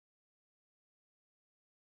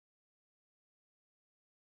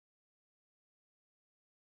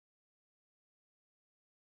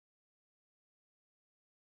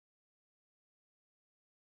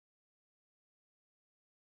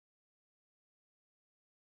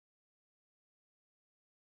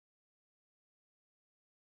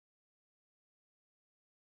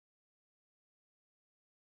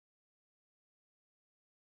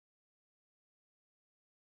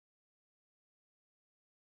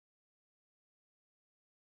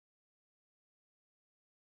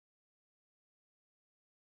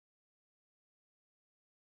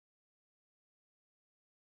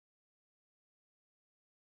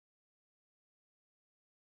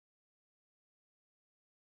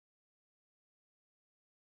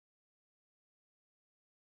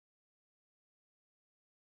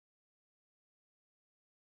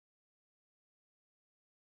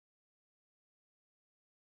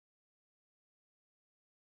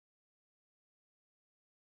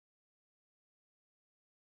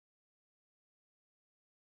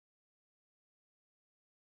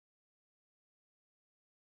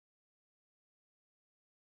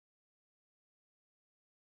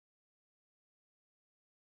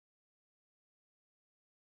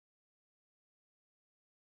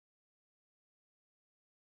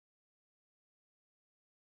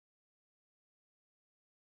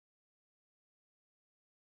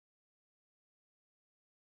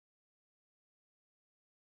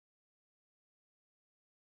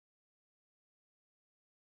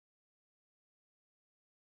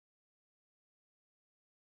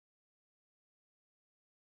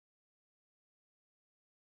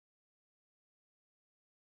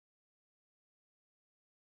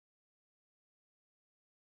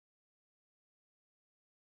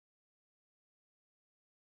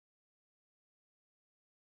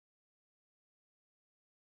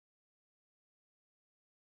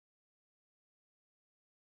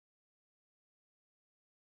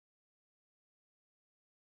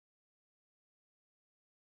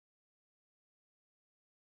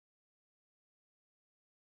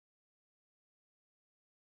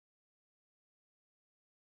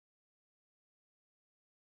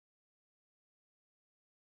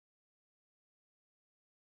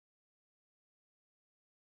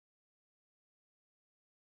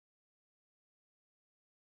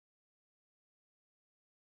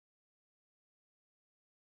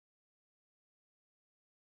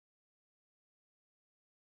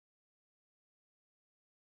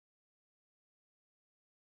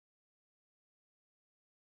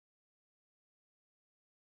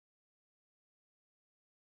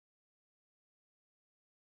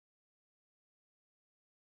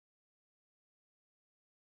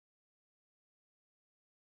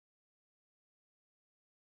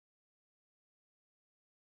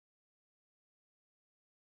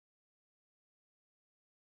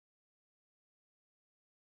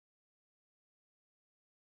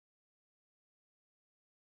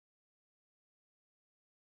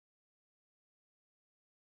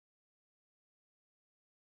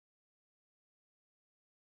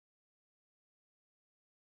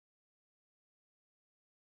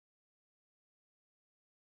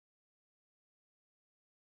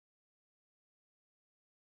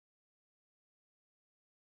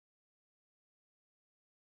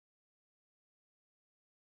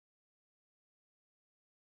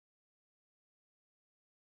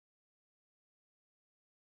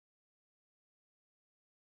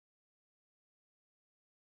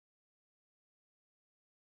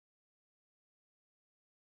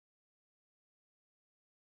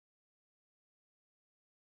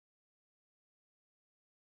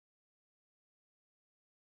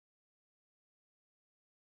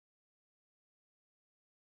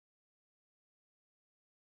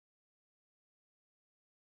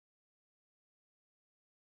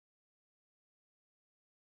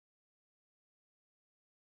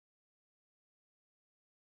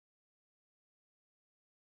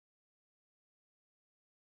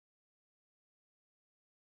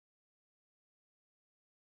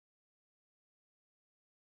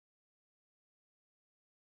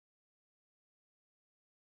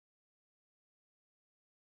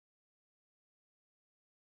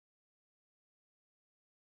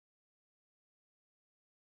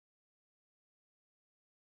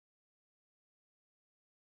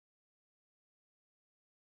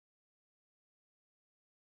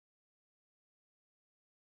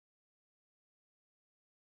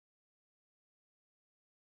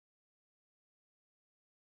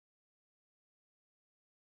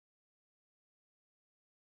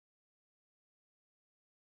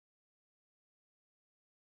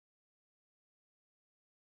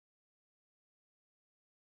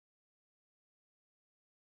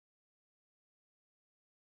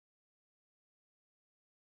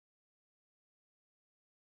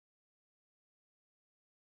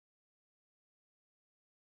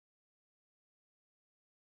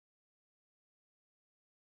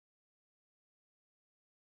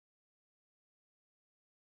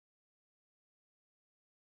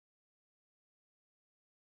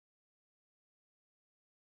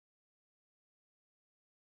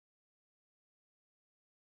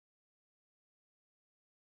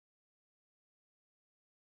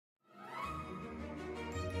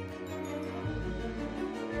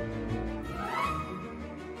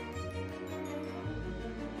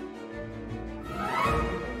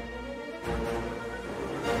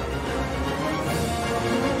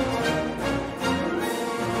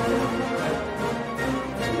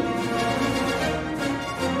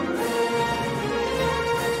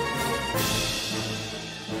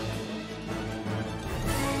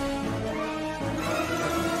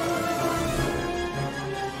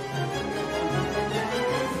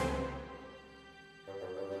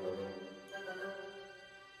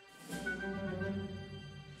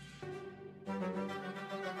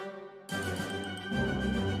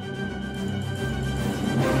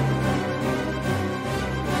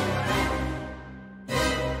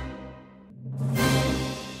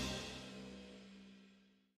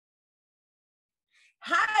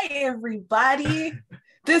everybody.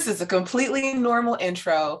 This is a completely normal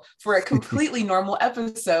intro for a completely normal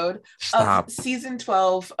episode of season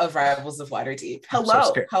 12 of Rivals of Waterdeep.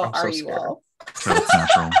 Hello, how are you all? Totes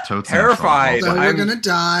natural. Totes terrified. Natural. So we're gonna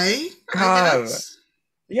die. I guess.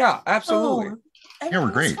 Yeah, absolutely. Yeah,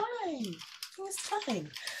 we're great. It's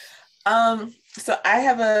fine. So I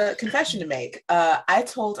have a confession to make. I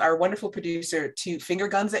told our wonderful producer to finger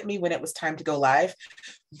guns at me when it was time to go live.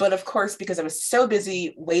 But of course, because I was so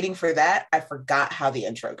busy waiting for that, I forgot how the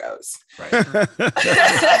intro goes. Right.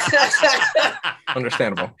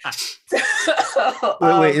 Understandable.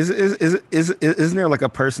 Wait, isn't there like a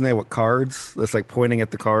person there with cards that's like pointing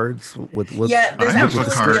at the cards with yeah, there's I have a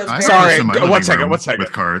card. Sorry, one second.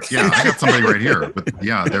 With cards. Yeah, I got somebody right here. But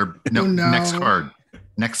yeah, they're next card.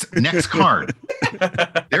 Next card.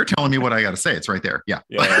 They're telling me what I got to say. It's right there. Yeah.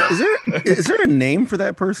 Is there a name for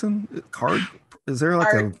that person? Card? Is there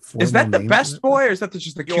like a is that the best boy, or is that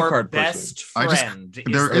just the cue card best person? Friend?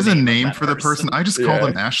 There is a name for the person. I just call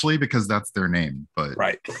them Ashley because that's their name. But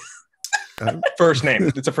right. First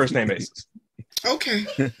name. It's a first name basis. Okay.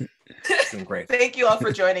 Great. Thank you all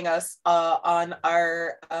for joining us on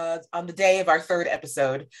the day of our third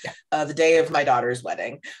episode, the day of my daughter's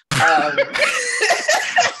wedding.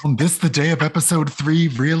 On this the day of episode 3,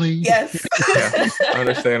 really? Yes. Yeah,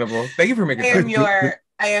 understandable. Thank you for making it.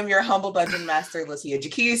 I am your humble dungeon master, LaTia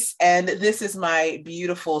Jacquise, and this is my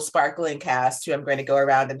beautiful, sparkling cast who I'm going to go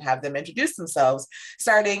around and have them introduce themselves,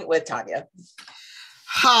 starting with Tanya.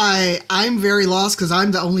 Hi, I'm very lost because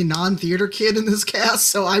I'm the only non-theater kid in this cast,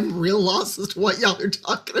 so I'm real lost as to what y'all are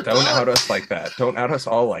talking about. Don't out us like that. Don't out us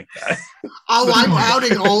all like that. Oh, I'm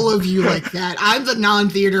outing all of you like that. I'm the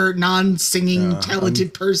non-theater, non-singing,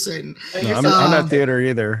 talented person. No, I'm not theater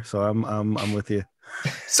either, so I'm with you.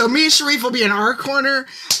 So me and Shareef will be in our corner,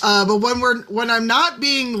 but when I'm not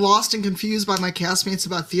being lost and confused by my castmates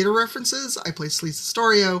about theater references, I play Selise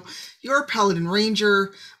Astorio, your Paladin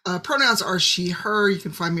Ranger. Pronouns are she, her. You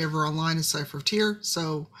can find me over online as Cypher of Tyr.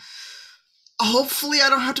 So hopefully I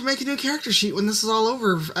don't have to make a new character sheet when this is all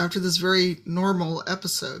over after this very normal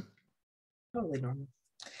episode. Totally normal.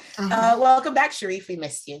 Welcome back, Shareef. We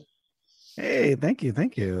missed you. Hey, thank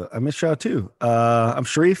you. I miss y'all too. I'm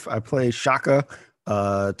Shareef. I play Shaka,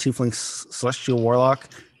 Tiefling Celestial Warlock,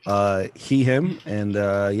 he, him, and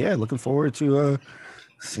looking forward to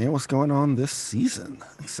seeing what's going on this season.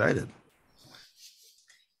 Excited.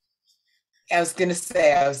 I was gonna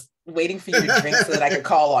say I was waiting for you to drink so that I could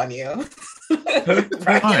call on you.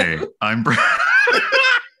 Hi, I'm Brian.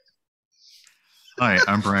 Hi,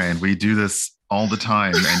 I'm Brian. We do this all the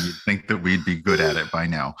time, and you'd think that we'd be good at it by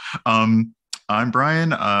now. I'm Brian.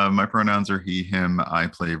 My pronouns are he, him. I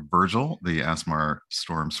play Virgil, the Asmar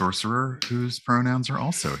Storm Sorcerer, whose pronouns are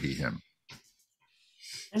also he, him.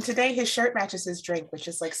 And today his shirt matches his drink, which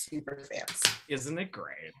is like super fancy. Isn't it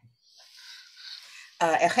great?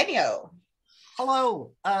 Eugenio.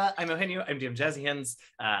 Hello, I'm Eugenio. I'm DM Jazzy Hands.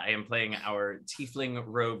 I am playing our tiefling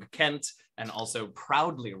rogue Kent, and also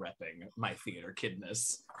proudly repping my theater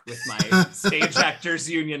kidness with my Stage Actors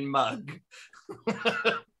Union mug.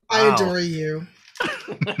 I adore you.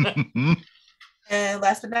 And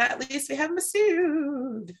last but not least, we have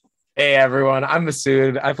Masood. Hey everyone, I'm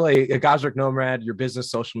Masood. I play Gazrick Nomrad, your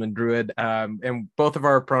business socialman druid, and both of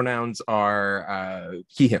our pronouns are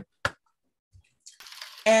he, him.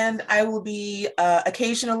 And I will be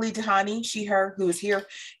occasionally Tahani, she, her, who is here,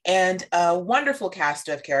 and a wonderful cast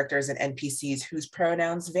of characters and NPCs whose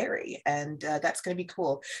pronouns vary. And that's going to be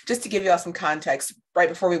cool. Just to give you all some context, right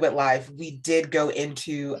before we went live, we did go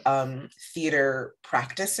into theater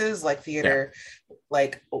practices, like theater,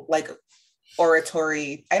 like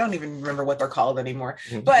oratory. I don't even remember what they're called anymore,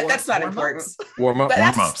 but that's not important.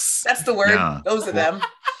 Warm-ups. That's the word. Yeah. Those are them.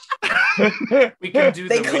 We can do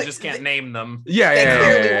them, we just can't name them.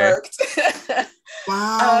 Clearly worked.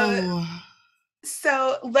 Wow.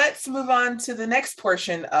 So let's move on to the next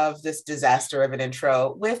portion of this disaster of an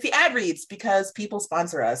intro with the ad reads, because people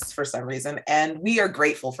sponsor us for some reason, and we are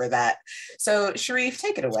grateful for that. So Shareef,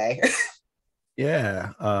 take it away.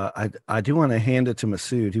 Yeah, I do want to hand it to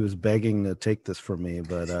Masood. He was begging to take this from me,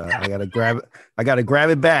 but I gotta grab it. I gotta grab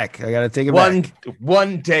it back. I gotta take it back.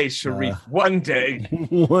 One day, Shareef. One day.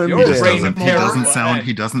 He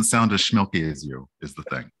doesn't sound as schmilky as you. Is the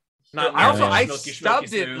thing. I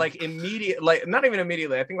stubbed it like immediate, like not even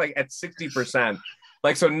immediately. I think like at 60%.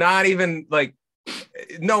 Like so, not even like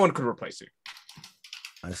no one could replace you.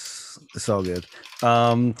 It's all good.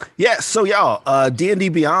 So y'all, D&D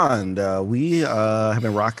Beyond, we have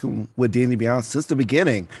been rocking with D&D Beyond since the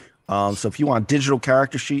beginning. So if you want digital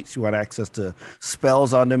character sheets, you want access to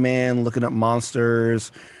spells on demand, looking up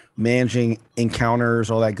monsters, managing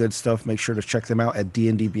encounters, all that good stuff. Make sure to check them out at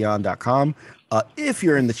dndbeyond.com. If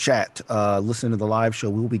you're in the chat, listening to the live show,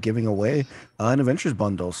 we'll be giving away an Adventures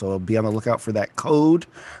bundle. So be on the lookout for that code.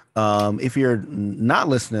 If you're not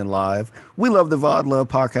listening live, we love the VOD love,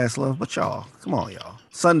 podcast love, but y'all, come on, y'all.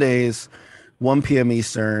 Sundays, 1 p.m.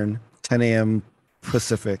 Eastern, 10 a.m.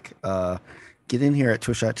 Pacific. Get in here at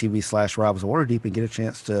twitch.tv/Rob's Waterdeep and get a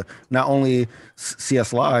chance to not only see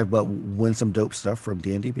us live, but win some dope stuff from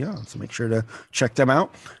D&D Beyond. So make sure to check them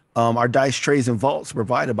out. Our dice trays and vaults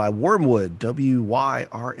provided by Wyrmwood,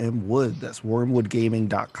 W-Y-R-M Wood. That's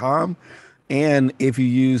wyrmwoodgaming.com. And if you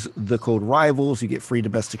use the code RIVALS, you get free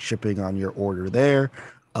domestic shipping on your order there.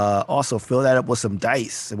 Also, fill that up with some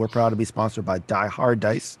dice. And we're proud to be sponsored by Die Hard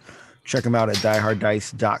Dice. Check them out at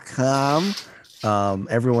dieharddice.com.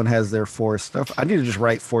 Everyone has their Force stuff. I need to just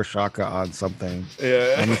write for Shaka on something.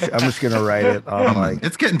 Yeah, I'm just gonna write it on like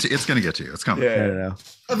it's gonna get to you. It's coming. I don't know.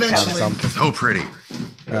 Eventually. It's so pretty.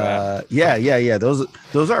 Yeah.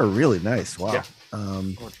 Those are really nice. Wow.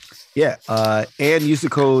 And use the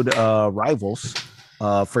code RIVALS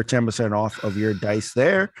for 10% off of your dice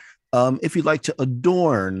there. If you'd like to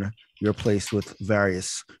adorn your place with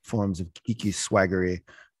various forms of geeky swaggery,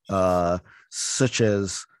 such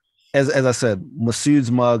as I said, Masood's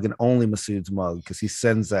mug and only Masood's mug, because he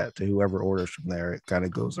sends that to whoever orders from there. It kind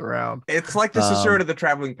of goes around. It's like the Astorio of the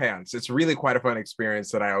traveling pants. It's really quite a fun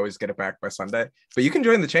experience that I always get it back by Sunday. But you can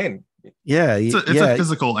join the chain. Yeah, it's a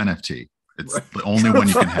physical NFT. It's the only one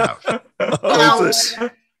you can have.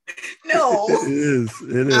 No, it is.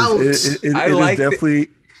 It is definitely.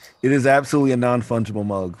 It is absolutely a non-fungible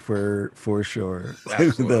mug for sure.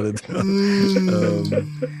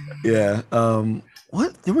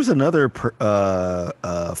 What? There was another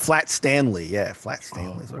Flat Stanley. Yeah, Flat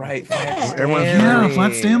Stanley. Right.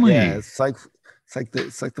 Flat Stanley. Yeah, it's like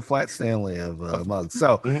the Flat Stanley of mugs.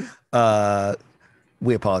 So,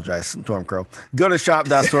 we apologize, Stormcrow. Go to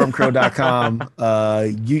shop.stormcrow.com.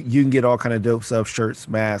 You can get all kind of dope stuff: shirts,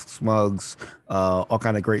 masks, mugs, all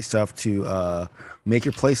kind of great stuff to make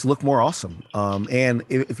your place look more awesome. And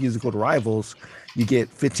if you use the code RIVALS, you get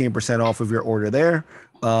 15% off of your order there.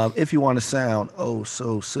 If you want to sound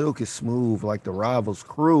so silky smooth like the Rivals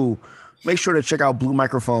crew, make sure to check out Blue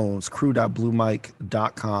Microphones,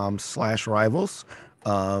 crew.bluemic.com/rivals.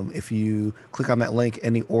 If you click on that link,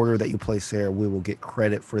 any order that you place there, we will get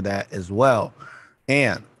credit for that as well.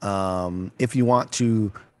 And if you want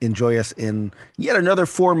to enjoy us in yet another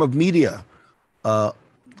form of media,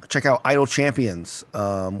 check out Idle Champions,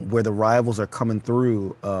 where the Rivals are coming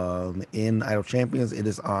through in Idle Champions. It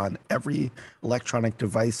is on every electronic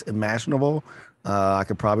device imaginable. I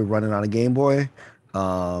could probably run it on a Game Boy.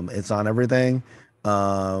 It's on everything.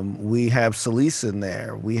 We have Selise in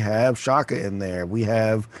there. We have Shaka in there. We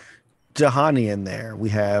have Jahani in there. We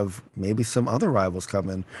have maybe some other Rivals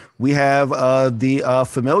coming. We have the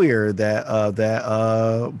familiar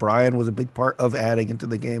that Brian was a big part of adding into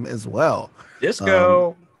the game as well.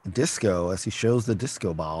 Disco, as he shows the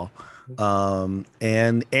disco ball. And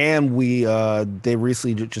we they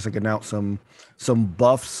recently just like announced some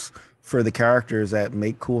buffs for the characters that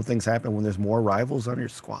make cool things happen when there's more Rivals on your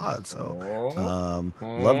squad. So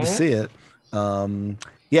love to see it.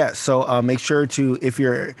 So make sure to, if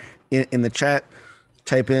you're in the chat,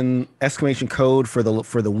 type in !code for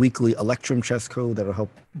the weekly Electrum chest code. That'll help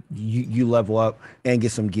you level up and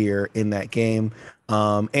get some gear in that game.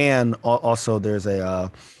 And also there's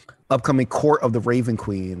a upcoming Court of the Raven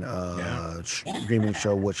Queen streaming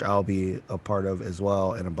show, which I'll be a part of as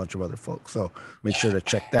well, and a bunch of other folks. So make sure to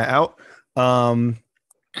check that out. And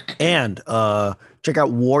check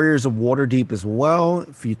out Warriors of Waterdeep as well.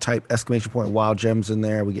 If you type !wild gems in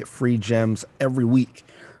there, we get free gems every week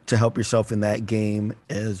to help yourself in that game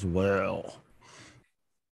as well.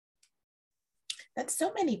 That's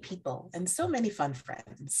so many people and so many fun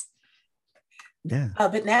friends. Yeah.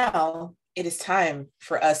 But now it is time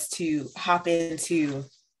for us to hop into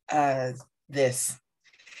this.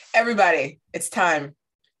 Everybody, it's time.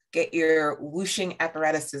 Get your whooshing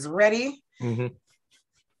apparatuses ready. Mm-hmm.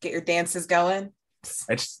 Get your dances going.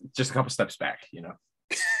 It's just a couple steps back,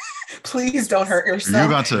 Please don't hurt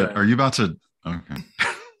yourself. Are you about to? Okay.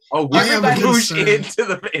 Oh, everybody whoosh into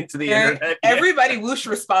the internet. Everybody whoosh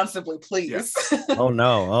responsibly, please. Yeah. Oh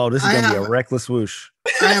no! Oh, this is gonna be a reckless whoosh.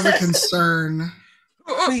 I have a concern.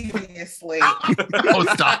 Previously. Oh,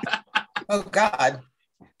 stop. Oh God.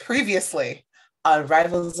 Previously on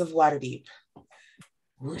Rivals of Waterdeep.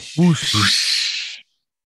 Whoosh. Whoosh.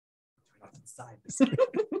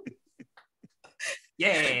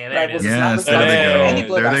 Yeah, there it is. Yes, there they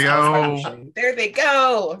go. There they go. There they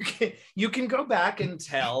go. You can go back and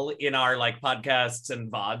tell in our like podcasts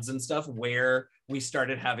and VODs and stuff where we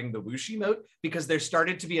started having the whoosh emote, because there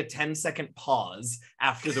started to be a 10-second pause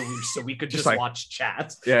after the whoosh so we could just like, watch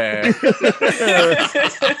chat. Yeah. To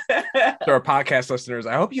our podcast listeners,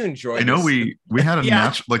 I hope you enjoyed. I know we had a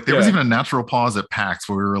natural, like there was even a natural pause at PAX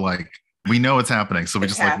where we were like, we know it's happening, so we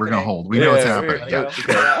just like, we're gonna hold. We know it's happening. Yeah.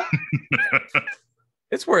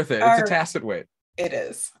 It's worth it. It's a tacit wait. It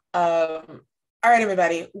is. All right,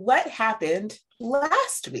 everybody. What happened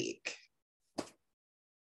last week?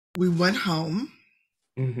 We went home.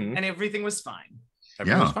 And everything was fine.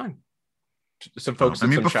 Everything was fine. Some folks. I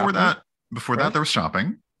mean, before that, there was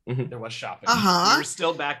shopping. There was shopping. We were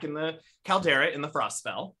still back in the caldera in the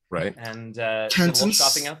Frostfell, right? And did a little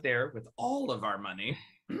shopping out there with all of our money.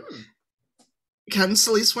 Ken and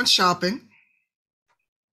Selise went shopping.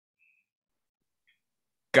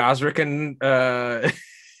 Gazrick and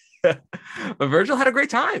Virgil had a great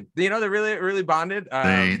time. You know, they really bonded.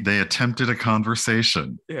 They attempted a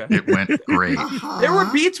conversation. Yeah. It went great. There were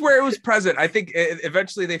beats where it was present. I think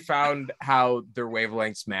eventually they found how their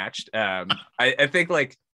wavelengths matched. I think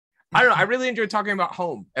like, I don't know. I really enjoyed talking about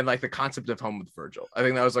home and like the concept of home with Virgil. I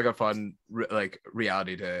think that was like a fun like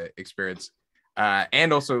reality to experience,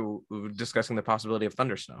 and also discussing the possibility of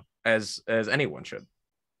thundersnow as anyone should.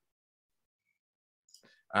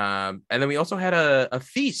 And then we also had a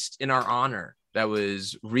feast in our honor that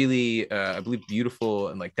was really, I believe, beautiful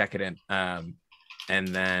and like decadent. And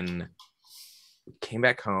then we came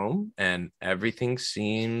back home and everything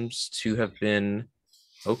seems to have been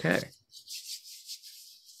okay.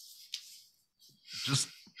 Just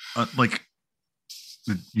like,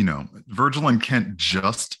 you know, Virgil and Kent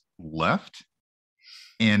just left,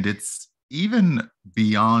 and it's even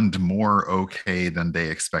beyond more okay than they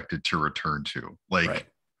expected to return to. Like,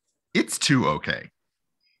 it's too okay.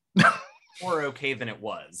 More okay than it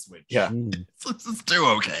was, which it's too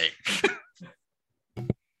okay.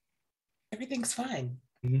 Everything's fine.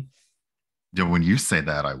 Yeah, when you say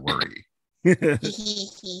that, I worry.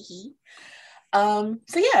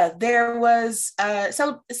 So yeah, there was a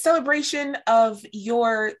celebration of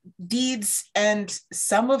your deeds and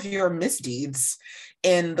some of your misdeeds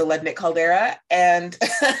in the Lednick Caldera, and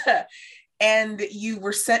and you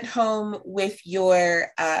were sent home with your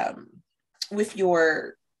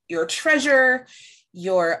treasure,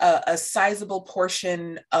 a sizable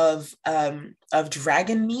portion of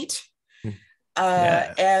dragon meat,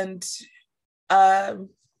 and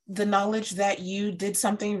the knowledge that you did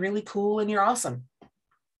something really cool and you're awesome.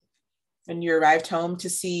 And you arrived home to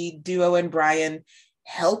see Duo and Brian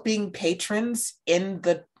helping patrons in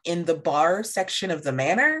the bar section of the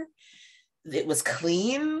manor. It was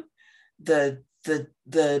clean. The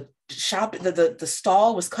shop, the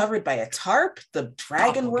stall was covered by a tarp. The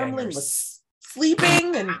dragon wormling was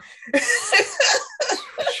sleeping, and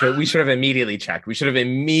we should have immediately checked. We should have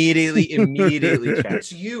immediately checked.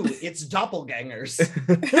 It's you. It's doppelgangers.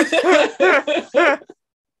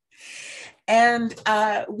 And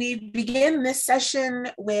we begin this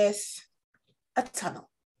session with a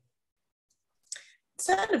tunnel. It's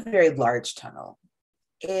not a very large tunnel.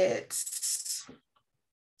 It's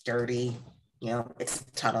dirty, you know, it's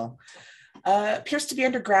a tunnel. Appears to be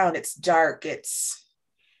underground. It's dark. It's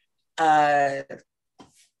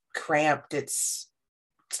cramped. It's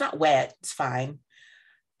not wet. It's fine.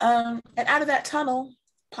 And out of that tunnel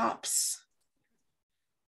pops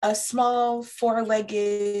a small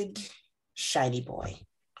four-legged shiny boy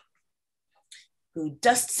who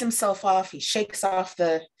dusts himself off. He shakes off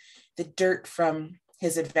the dirt from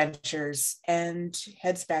his adventures and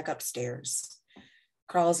heads back upstairs,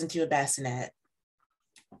 crawls into a bassinet,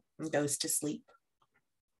 and goes to sleep.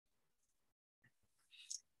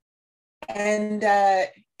 And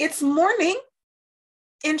it's morning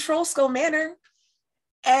in Trollskull Manor.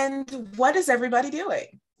 And what is everybody doing?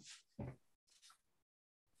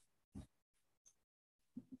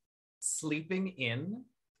 Sleeping in,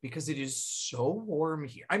 because it is so warm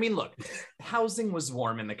here. I mean, look, housing was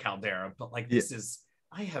warm in the Caldera, but like this is,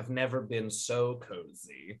 I have never been so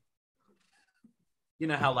cozy. You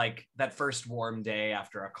know how like that first warm day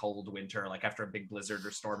after a cold winter, like after a big blizzard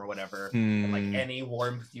or storm or whatever, and like any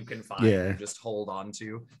warmth you can find, you just hold on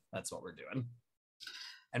to. That's what we're doing.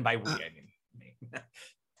 And by we, I mean me.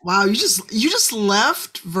 Wow, you just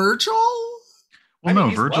left Virgil? Well, no,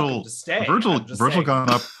 Virgil got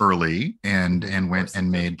up early and went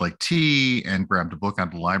and made like tea and grabbed a book out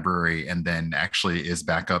of the library, and then actually is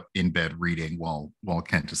back up in bed reading while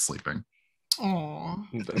Kent is sleeping. Oh,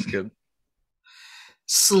 that's good.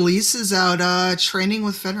 Selise is out training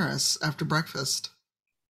with Fenris after breakfast.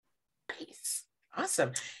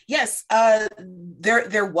 Awesome. Yes,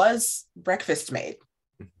 there was breakfast made.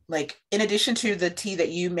 Like in addition to the tea that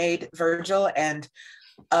you made, Virgil, and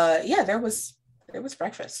yeah, there was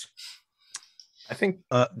breakfast. I think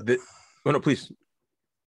oh no, please.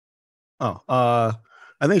 I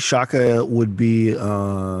think Shaka would be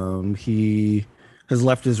he has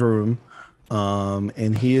left his room,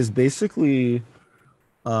 and he is basically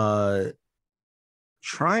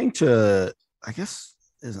trying to I guess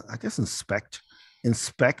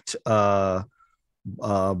inspect Brian.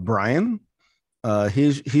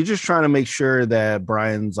 He's just trying to make sure that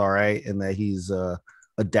Brian's all right and that he's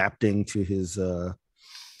adapting to his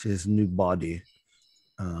new body.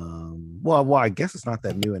 Well, I guess it's not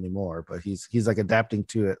that new anymore, but he's like adapting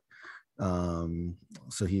to it.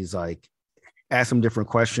 So he's like asked him different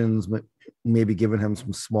questions, maybe giving him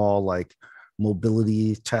some small like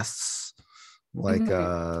mobility tests, like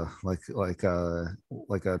trying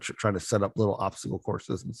to set up little obstacle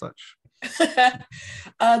courses and such.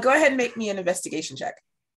 Go ahead and make me an investigation check.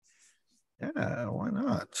 Yeah, why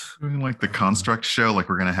not? Like the construct show, like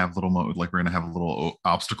we're gonna have little like we're gonna have a little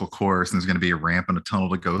obstacle course, and there's gonna be a ramp and a tunnel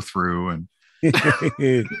to go through, and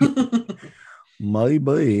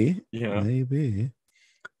maybe, yeah, maybe.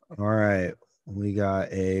 All right, we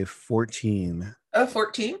got a 14. A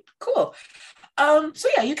 14, cool. So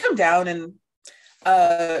yeah, you come down and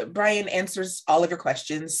Brian answers all of your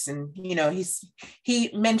questions, and you know he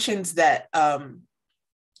mentions that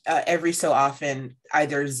every so often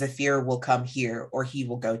either Zephyr will come here or he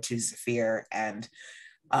will go to Zephyr and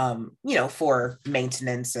you know, for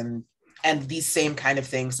maintenance and these same kind of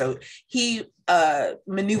things. So he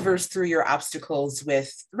maneuvers through your obstacles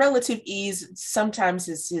with relative ease. Sometimes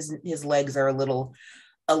his legs are a little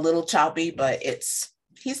choppy, but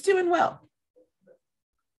he's doing well.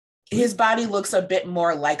 His body looks a bit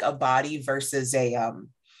more like a body versus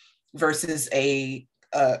a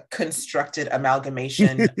constructed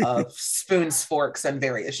amalgamation of spoons, forks, and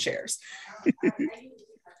various chairs.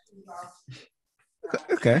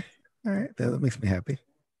 Okay. All right. That makes me happy.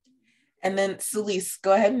 And then Selise,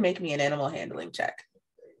 go ahead and make me an animal handling check.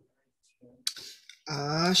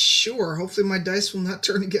 Sure. Hopefully my dice will not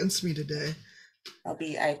turn against me today. I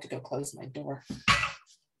have to go close my door.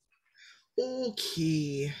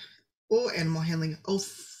 Okay. Oh, animal handling. Oh,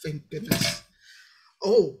 thank goodness.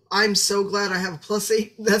 Oh, I'm so glad I have a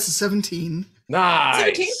 +8. That's a 17. Nice.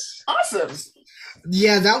 17? Awesome.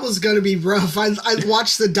 Yeah, that was going to be rough. I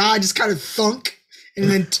watched the die just kind of thunk and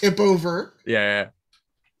then tip over. Yeah.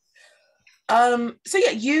 So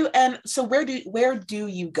yeah, where do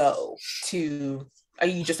you go to? Are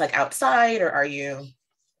you just like outside, or are you?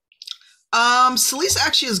 Selise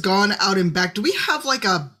actually has gone out and back. Do we have like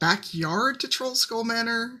a backyard to Trollskull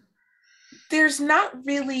Manor? There's not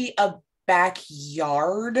really a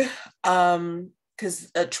backyard,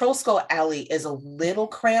 because Trollskull Alley is a little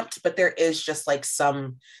cramped, but there is just like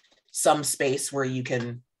some space where you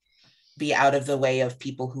can be out of the way of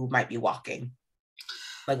people who might be walking.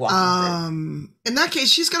 Like walking through. In that case,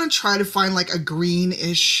 she's gonna try to find like a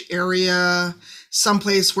greenish area,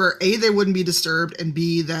 someplace where A, they wouldn't be disturbed, and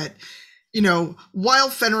B, that, you know, while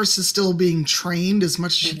Fenris is still being trained as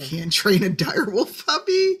much as you can train a direwolf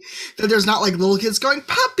puppy, that there's not like little kids going,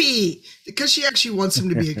 puppy, because she actually wants him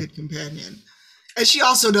to be a good companion. And she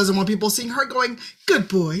also doesn't want people seeing her going, good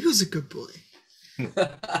boy, who's a good boy?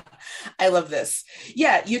 I love this.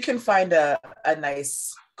 Yeah, you can find a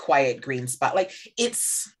nice quiet green spot. Like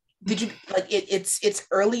it's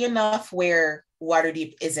early enough where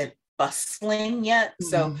Waterdeep isn't bustling yet.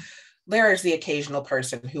 So there is the occasional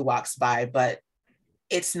person who walks by, but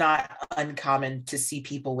it's not uncommon to see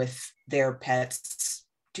people with their pets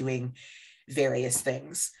doing various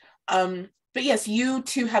things. But yes, you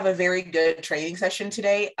two have a very good training session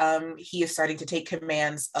today. He is starting to take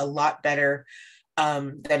commands a lot better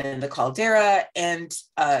than in the Caldera, and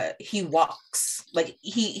he walks like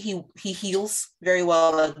he heals very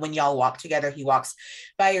well. Like when y'all walk together, he walks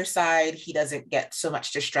by your side. He doesn't get so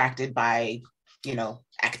much distracted by, you know,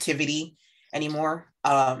 activity anymore.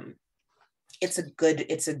 It's a good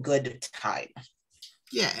time.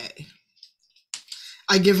 Yay.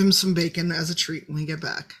 I give him some bacon as a treat when we get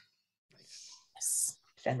back. Yes.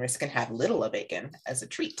 Fenris can have little of bacon as a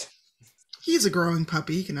treat. He's a growing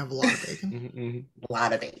puppy. He can have a lot of bacon. A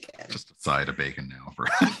lot of bacon. Just a side of bacon now. For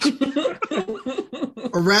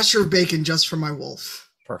a rasher of bacon just for my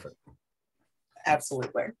wolf. Perfect.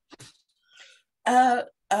 Absolutely. Gazrick,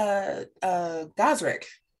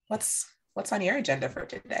 what's on your agenda for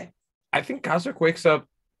today? I think Gazrick wakes up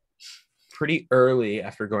pretty early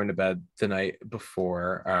after going to bed the night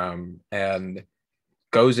before, and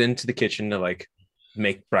goes into the kitchen to like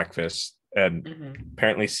make breakfast, and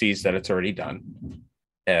apparently sees that it's already done,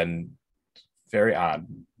 and very odd,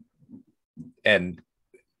 and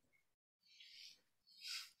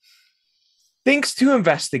thinks to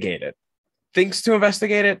investigate it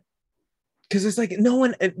because it's like no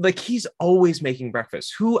one, like he's always making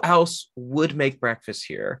breakfast. Who else would make breakfast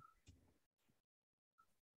here?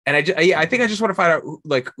 And I think I just want to find out,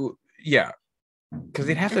 like, yeah, because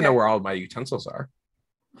they'd have to know where all my utensils are.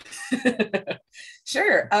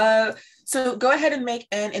 Sure. So go ahead and make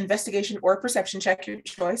an investigation or perception check, your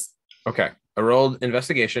choice. Okay. I rolled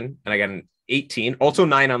investigation and I got an 18, also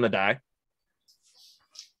 9 on the die.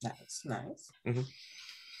 Nice. Mm-hmm.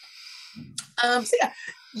 So yeah,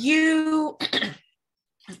 you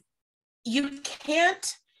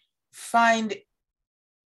can't find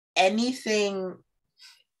anything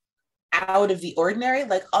out of the ordinary.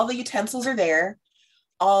 Like all the utensils are there.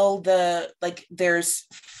 All the, like, there's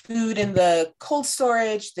food in the cold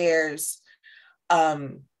storage. There's,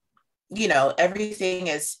 everything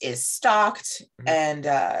is stocked, and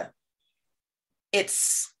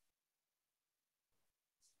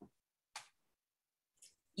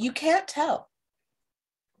you can't tell.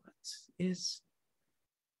 What is?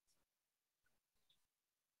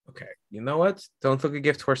 Okay, you know what? Don't throw a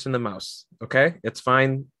gift horse in the mouse. Okay, it's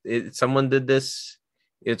fine. Someone did this.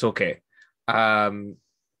 It's okay.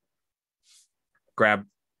 Grab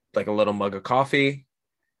like a little mug of coffee,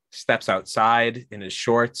 steps outside in his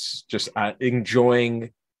shorts, just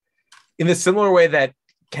enjoying, in the similar way that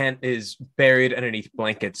Kent is buried underneath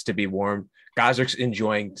blankets to be warm. Gazrick's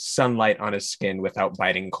enjoying sunlight on his skin without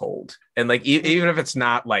biting cold. And like, even if it's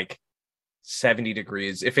not like 70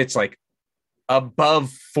 degrees, if it's like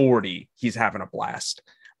above 40, he's having a blast.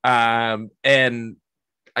 And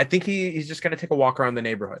I think he's just going to take a walk around the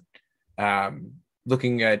neighborhood,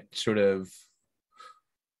 looking at sort of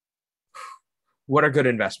what are good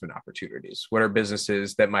investment opportunities? What are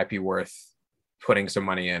businesses that might be worth putting some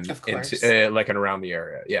money in, into, like and around the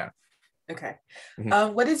area? Yeah. Okay.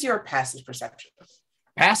 What is your passive perception?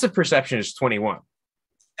 Passive perception is 21.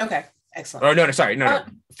 Okay. Excellent. Oh, no, sorry. No.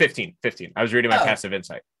 15. I was reading my passive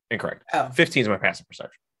insight. Incorrect. 15 is my passive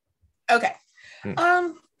perception. Okay. So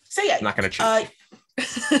yeah. I'm not going to cheat.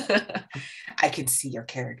 I can see your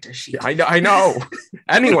character sheet. I know.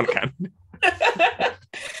 Anyone can.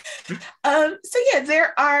 So yeah,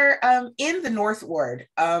 there are in the North Ward,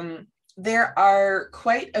 there are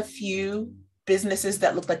quite a few businesses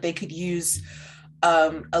that look like they could use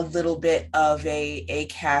a little bit of a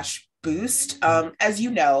cash boost. As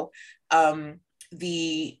you know,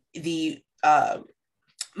 the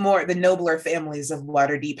nobler families of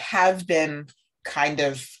Waterdeep have been kind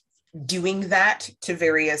of doing that to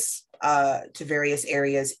various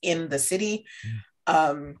areas in the city,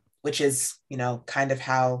 which is, kind of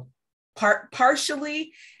how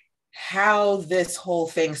partially how this whole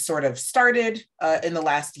thing sort of started in the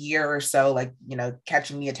last year or so, like,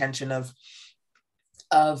 catching the attention of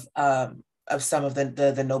some of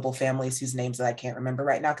the noble families whose names that I can't remember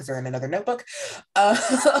right now because they're in another notebook.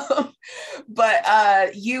 But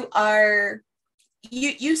you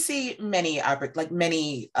see many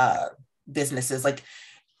businesses. Like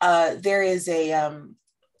there is a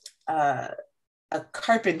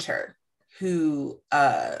carpenter who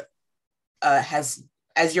has,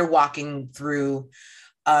 as you're walking through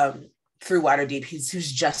Waterdeep,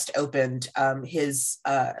 who's just opened his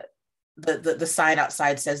the sign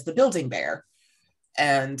outside says the Building Bear,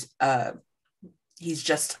 and he's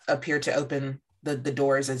just appeared to open the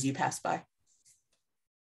doors as you pass by.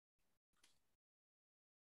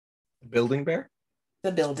 Building Bear?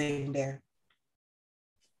 The Building Bear.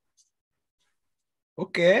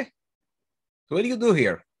 Okay. So what do you do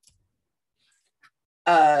here?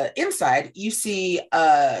 Inside, you see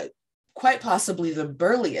quite possibly the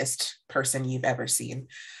burliest person you've ever seen.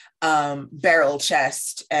 Barrel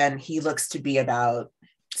chest, and he looks to be about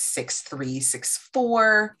 6'3",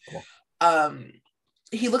 6'4". Cool.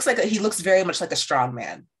 He looks very much like a strong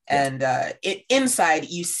man. Yeah. And inside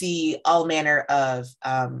you see all manner of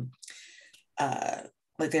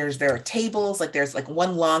like there are tables, like there's like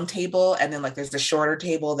one long table, and then like there's the shorter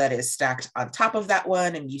table that is stacked on top of that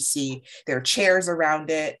one, and you see there are chairs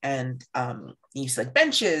around it, and you see like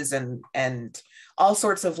benches and all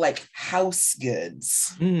sorts of like house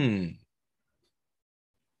goods. And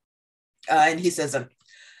he says,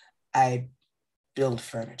 I build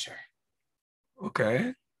furniture.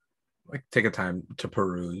 Okay. Like take a time to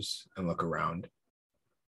peruse and look around.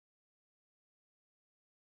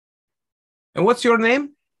 And what's your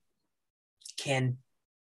name? Ken.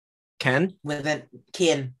 Ken? With an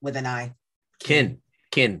I. Ken.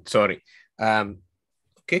 Sorry.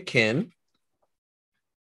 Okay, Ken.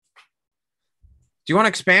 you want to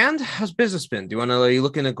expand? How's business been? Do you want to? Are you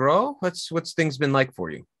looking to grow? What's things been like for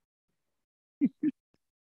you?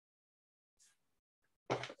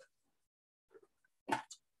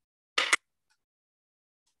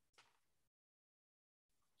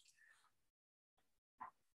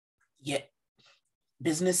 Yeah,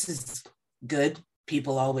 business is good.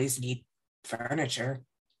 People always need furniture.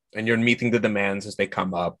 And you're meeting the demands as they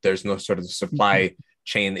come up. There's no sort of supply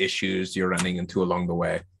chain issues you're running into along the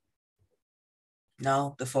way.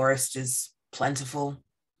 No, the forest is plentiful.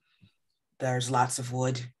 There's lots of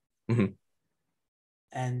wood. Mm-hmm.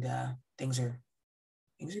 And things are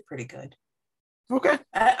pretty good. Okay.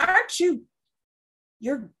 Aren't you?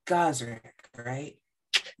 You're Gazrick, right?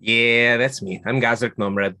 Yeah, that's me. I'm Gazrick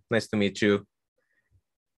Nomrad. Nice to meet you.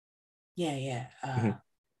 Yeah. Mm-hmm.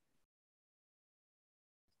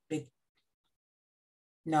 Big.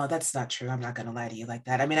 No, that's not true. I'm not gonna lie to you like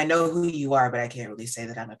that. I mean, I know who you are, but I can't really say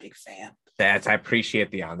that I'm a big fan. I appreciate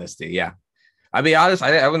the honesty. Yeah. I'll be honest,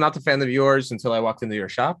 I was not a fan of yours until I walked into your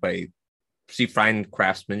shop. I see fine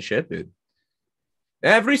craftsmanship.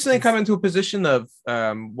 I've recently come into a position of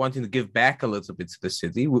wanting to give back a little bit to the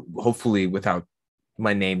city, hopefully without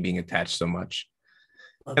my name being attached so much.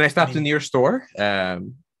 Well, And I stopped in your store. Yeah.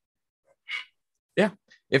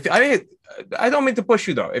 If I don't mean to push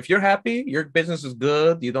you though. If you're happy, your business is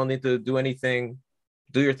good. You don't need to do anything.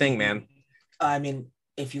 Do your thing, man. I mean,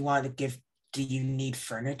 if you want to give, do you need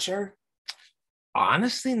furniture?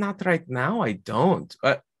 Honestly, not right now. I don't.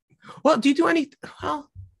 Well, do you do any? Well,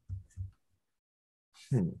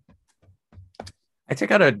 I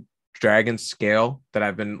take out a dragon scale that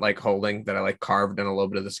I've been like holding that I like carved in a little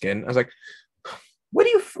bit of the skin. I was like, what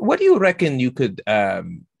do you reckon you could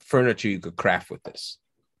furniture you could craft with this?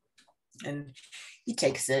 And he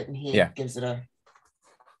takes it and he gives it a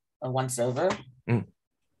once over.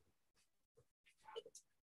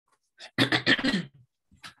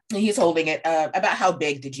 He's holding it. About how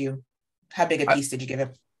big a piece did you give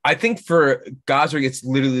him? I think for Gazrick, it's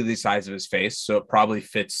literally the size of his face, so it probably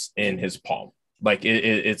fits in his palm. Like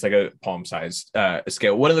it's like a palm size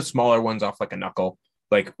scale. One of the smaller ones off like a knuckle.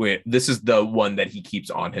 Like this is the one that he keeps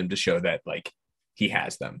on him to show that like he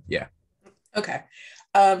has them. Yeah. Okay.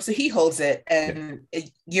 So he holds it, and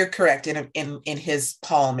you're correct. In his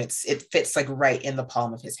palm, it fits like right in the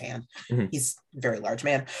palm of his hand. Mm-hmm. He's a very large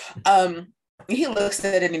man. He looks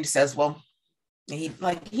at it and he says, "Well,"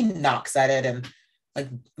 he knocks at it and like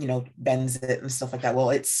bends it and stuff like that.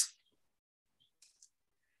 Well,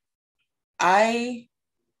 I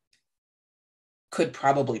could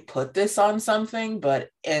probably put this on something, but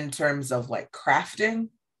in terms of like crafting,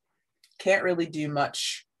 can't really do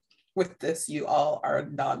much with this. You all are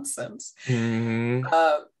nonsense. Mm-hmm.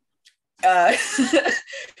 But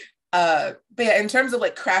yeah, in terms of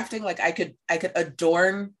like crafting, like I could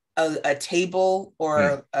adorn a table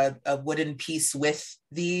or a wooden piece with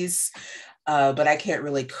these, but I can't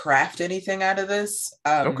really craft anything out of this.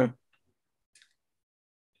 Okay.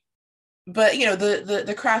 But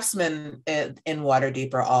the craftsmen in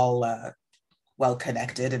Waterdeep are all well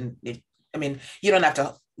connected, and I mean, you don't have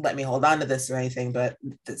to let me hold on to this or anything, but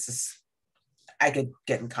I could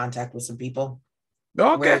get in contact with some people.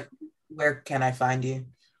 Okay. Where can I find you?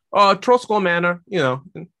 Trollskull Manor,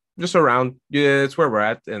 just around. Yeah, it's where we're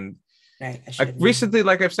at. And right. Recently,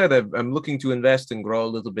 like I've said, I'm looking to invest and grow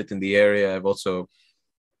a little bit in the area. I've also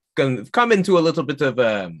come into a little bit of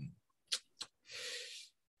a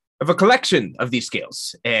collection of these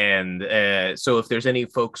skills. And so if there's any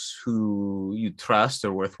folks who you trust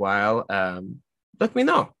or worthwhile, let me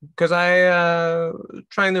know, because I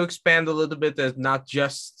trying to expand a little bit as not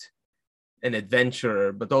just an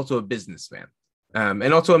adventurer, but also a businessman,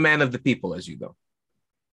 and also a man of the people, as you know.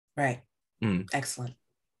 Right. Excellent.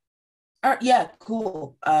 Yeah,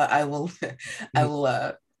 cool. I will.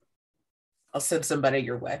 I'll send somebody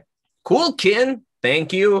your way. Cool, kin.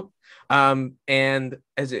 Thank you. And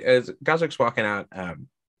as Gazrick's walking out, I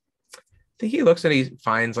think he looks and he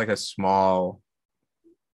finds like a small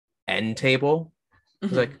end table.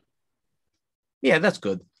 He's like, yeah, that's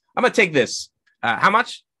good. I'm gonna take this. How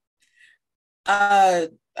much? All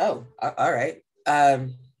right.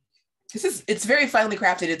 It's very finely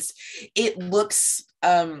crafted. It looks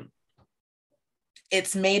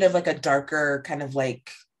it's made of like a darker kind of like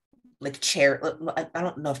cherry. I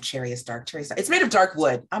don't know if cherry is dark. Cherry is dark. It's made of dark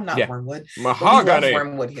wood. I'm not Wyrmwood. Mahogany.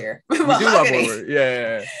 Wyrmwood here. We do love Wyrmwood.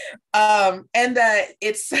 Yeah. And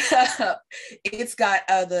it's got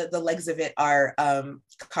the legs of it are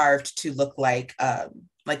carved to look like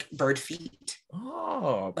bird feet.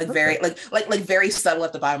 Oh, like very like very subtle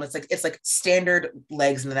at the bottom. It's like standard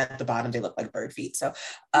legs, and then at the bottom they look like bird feet. So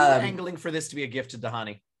angling for this to be a gift to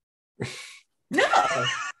Dahani. No.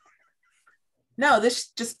 No, this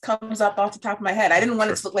just comes up off the top of my head. I didn't want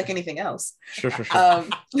it to look like anything else. Sure.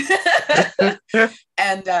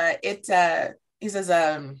 And he says,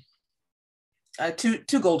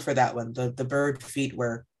 two gold for that one. The bird feet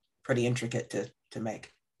were pretty intricate to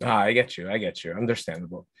make. I get you.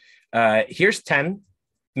 Understandable. Here's 10.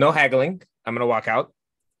 No haggling. I'm gonna walk out.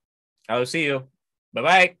 I'll see you.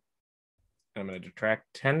 Bye-bye. I'm gonna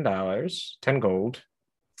detract $10, 10 gold.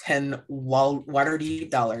 10 Waterdeep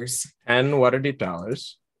dollars. 10 Waterdeep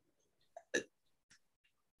dollars.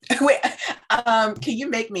 Wait, can you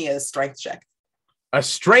make me a strength check? A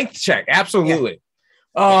strength check, absolutely.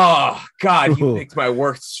 Yeah. Oh God, you picked my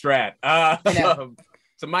worst strat.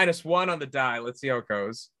 It's a -1 on the die. Let's see how it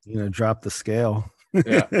goes. You're gonna drop the scale.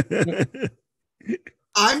 Yeah.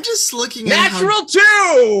 I'm just looking at natural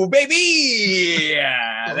 2, baby.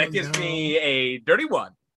 Yeah, that gives me a dirty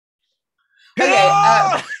 1.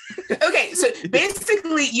 Okay. Okay. So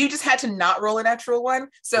basically, you just had to not roll a natural 1.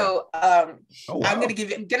 So I'm gonna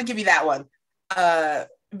give you that one.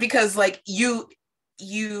 Because like you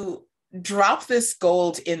drop this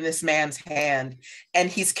gold in this man's hand, and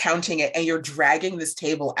he's counting it, and you're dragging this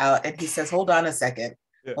table out, and he says, "Hold on a second.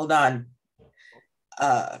 Yeah. Hold on.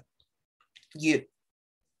 Are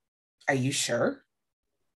you sure?"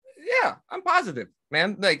 Yeah, I'm positive,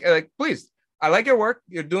 man. Like, please. I like your work.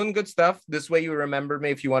 You're doing good stuff. This way you remember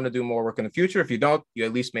me if you want to do more work in the future. If you don't, you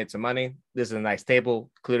at least made some money. This is a nice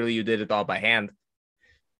table. Clearly you did it all by hand.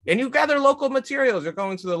 And you gather local materials. You're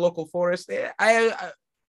going to the local forest. I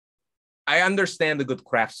understand a good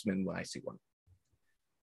craftsman when I see one.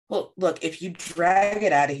 Well, look, if you drag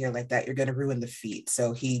it out of here like that, you're going to ruin the feat.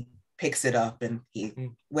 So he picks it up and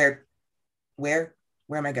where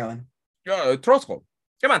am I going? Trollskull.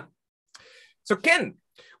 Come on. So Ken,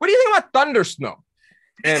 what do you think about thunder snow?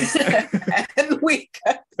 And, and we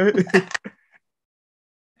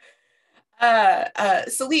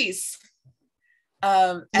Selise,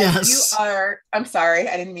 as you are, I'm sorry,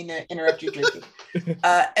 I didn't mean to interrupt you drinking.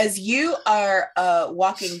 As you are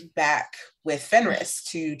walking back with Fenris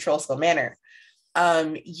to Trollskull Manor,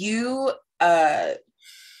 you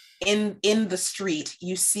in the street,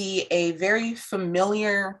 you see a very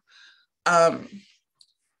familiar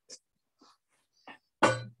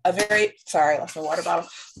I lost my water bottle.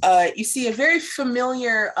 You see a very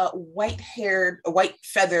familiar white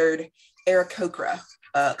feathered Aarakocra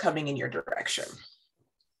coming in your direction.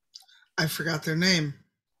 I forgot their name.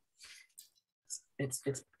 It's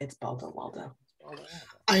Waldo.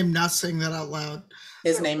 I am not saying that out loud.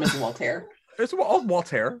 His name is Walter. It's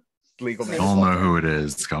Walter. Legal name. We all know who it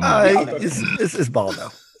is. Come on. It's Baldo.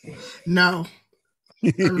 No,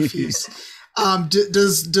 I refuse.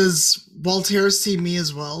 Does Walter see me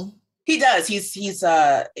as well? He does. As he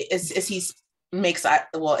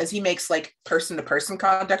makes like person-to-person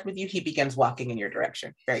contact with you, he begins walking in your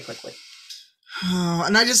direction very quickly. Oh,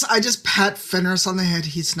 and I just pat Fenris on the head.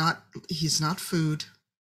 He's not food.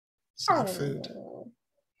 He's not food.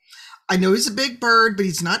 I know he's a big bird, but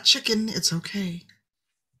he's not chicken. It's okay.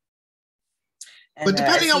 And, but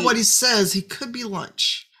depending on what he says, he could be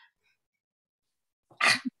lunch.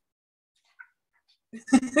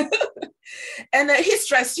 And he's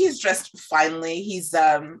dressed finely. He's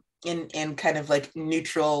in kind of like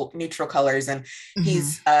neutral colors, and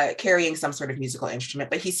he's carrying some sort of musical instrument.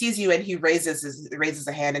 But he sees you and he raises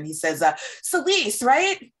a hand and he says, "Selise,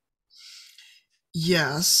 right?"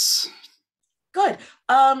 Yes. Good.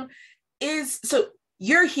 So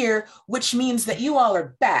you're here, which means that you all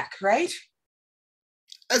are back, right?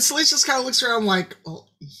 And Selise just kind of looks around like, "Oh,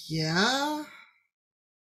 yeah."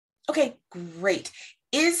 Okay, great.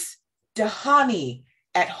 Is Dahani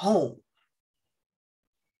at home?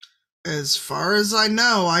 As far as I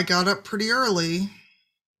know, I got up pretty early.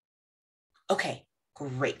 Okay,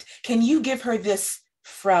 great. Can you give her this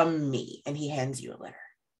from me? And he hands you a letter.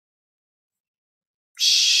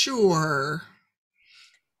 Sure.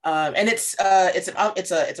 And it's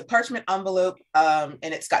a parchment envelope, and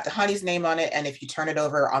it's got Dahani's name on it. And if you turn it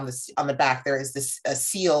over on the back, there is a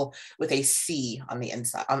seal with a C on the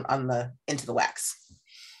inside into the wax.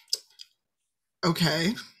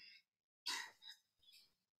 Okay.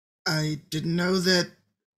 I didn't know that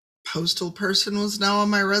postal person was now on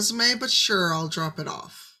my resume, but sure, I'll drop it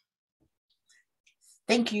off.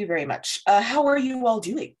 Thank you very much. How are you all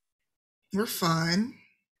doing? We're fine.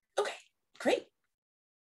 Okay, great.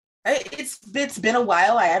 It's been a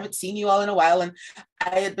while. I haven't seen you all in a while, and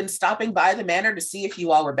I had been stopping by the manor to see if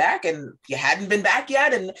you all were back, and you hadn't been back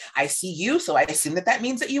yet, and I see you, so I assume that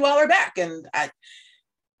means that you all are back, and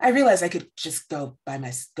I realized I could just go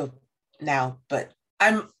now, but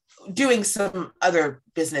I'm doing some other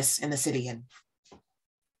business in the city, and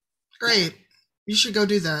Great. You should go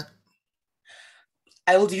do that.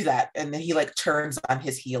 I will do that. And then he like turns on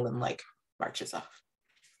his heel and like marches off.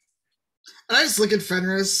 And I just look at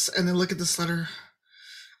Fenris and then look at this letter.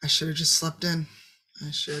 I should have just slept in.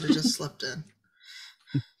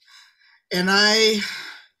 And I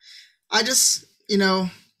just,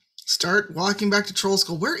 start walking back to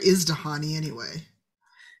Trollskull. Where is Dahani anyway?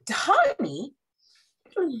 Dahani?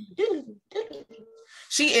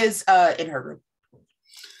 She is in her room.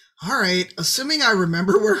 All right. Assuming I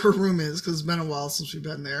remember where her room is, because it's been a while since we've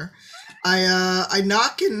been there. I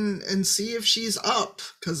knock and see if she's up,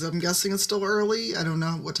 because I'm guessing it's still early. I don't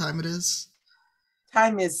know what time it is.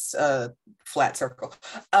 Time is flat circle.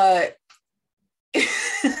 Time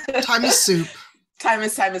is soup. Time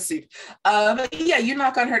is soup. But yeah, you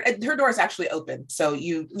knock on her. Her door is actually open, so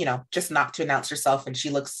you just knock to announce yourself, and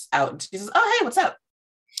she looks out and she says, "Oh, hey, what's up?"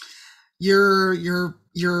 Your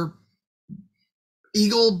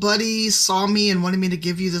eagle buddy saw me and wanted me to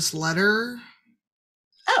give you this letter.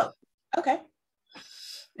 Oh, okay.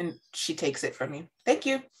 And she takes it from you. Thank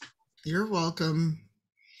you. You're welcome.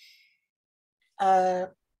 Yeah.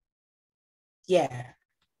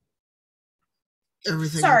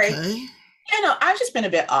 Everything Sorry. okay? Yeah, no, I've just been a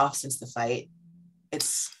bit off since the fight.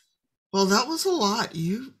 Well, that was a lot.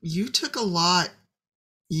 You took a lot.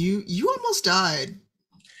 You almost died.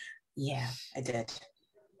 Yeah, I did.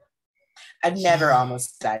 I've never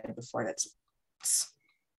almost died before. It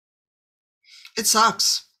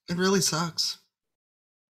sucks. It really sucks.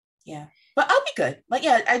 Yeah, but I'll be good. Like,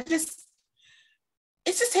 yeah, it's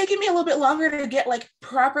just taking me a little bit longer to get like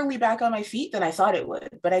properly back on my feet than I thought it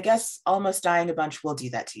would. But I guess almost dying a bunch will do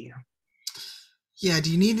that to you. Yeah.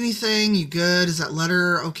 Do you need anything? You good? Is that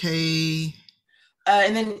letter okay?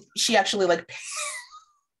 And then she actually like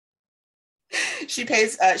she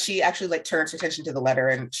actually like turns her attention to the letter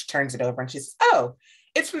and she turns it over and she says, "Oh,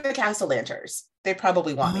 it's from the Castellanters. They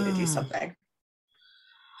probably want me to do something."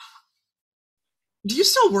 Do you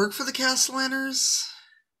still work for the Castellanters?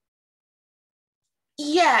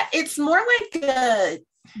 Yeah, it's more like a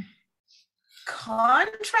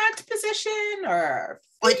contract position or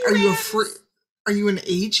like, are you an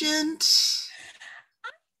agent?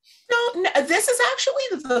 No, this is actually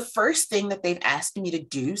the first thing that they've asked me to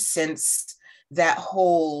do since that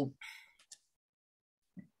whole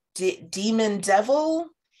demon devil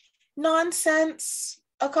nonsense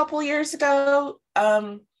a couple years ago.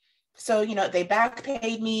 So, they back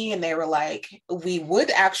paid me and they were like, we would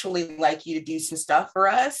actually like you to do some stuff for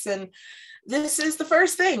us. And this is the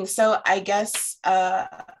first thing. So I guess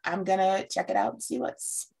I'm going to check it out and see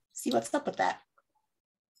what's up with that.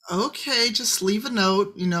 Okay, just leave a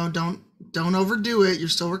note. Don't overdo it. You're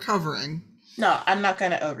still recovering. No, I'm not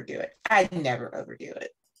going to overdo it. I never overdo it.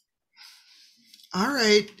 All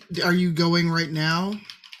right. Are you going right now?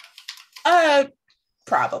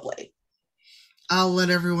 Probably. I'll let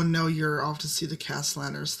everyone know you're off to see the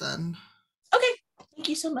Castellanters then. Okay. Thank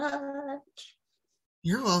you so much.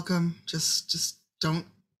 You're welcome. Just don't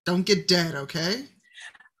get dead, okay?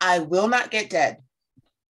 I will not get dead.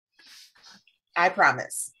 I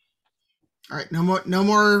promise. All right, no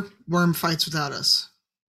more worm fights without us.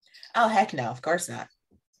 Oh, heck no, of course not.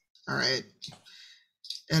 All right.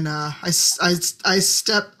 And I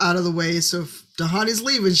step out of the way, so if Dahani's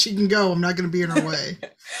leaving, she can go. I'm not going to be in her way.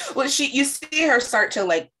 Well, you see her start to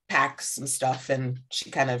like pack some stuff, and she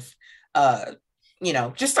kind of,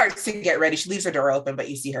 just starts to get ready. She leaves her door open, but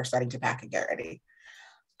you see her starting to pack and get ready.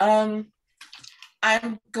 I'm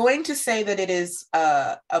going to say that it is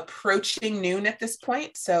approaching noon at this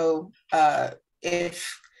point. So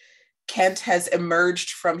if Kent has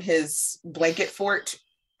emerged from his blanket fort,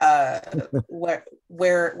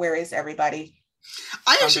 where is everybody?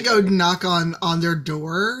 I actually go knock on their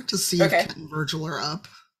door to see if Kent and Virgil are up.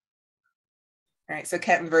 All right, so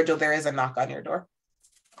Kent and Virgil, there is a knock on your door.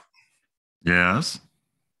 Yes.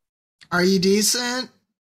 Are you decent?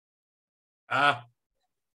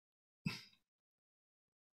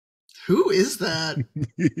 Who is that?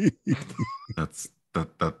 That's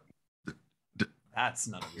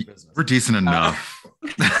none of your business. We're decent enough.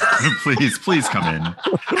 Please come in.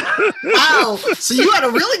 Wow. So you had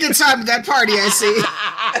a really good time at that party, I see.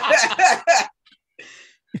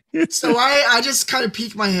 So I just kind of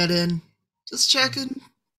peek my head in. Just checking.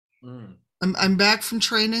 I'm back from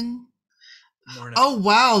training. Morning. Oh,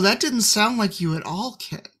 wow. That didn't sound like you at all,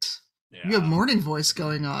 Kent. Yeah. You have morning voice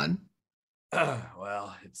going on.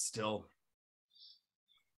 Well, it's still...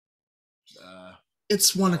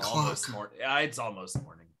 it's 1 o'clock. It's almost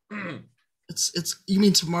morning. It's you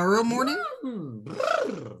mean tomorrow morning?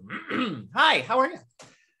 Hi, how are you?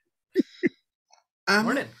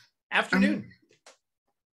 Morning. Afternoon.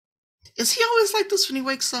 Is he always like this when he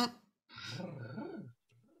wakes up? I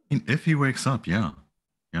mean, if he wakes up, yeah.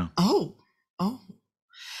 Oh.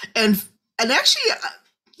 And actually,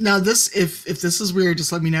 now this, if this is weird,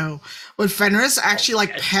 just let me know. When Fenris actually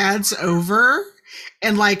like pads over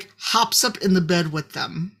and like hops up in the bed with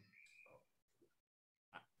them.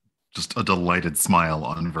 Just a delighted smile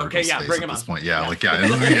on Virgil's face bring at him this on. point. Yeah, Yeah.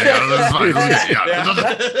 That's fine.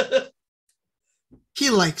 Yeah. He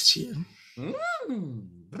likes you.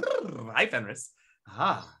 Hi, Fenris.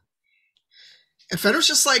 And Fenris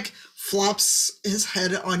just like flops his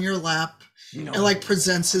head on your lap and like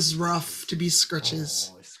presents his ruff to be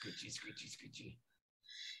Scritches. Oh, scritchy.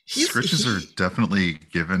 Scritches are definitely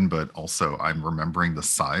given, but also I'm remembering the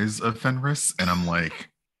size of Fenris, and I'm like,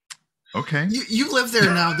 okay. You live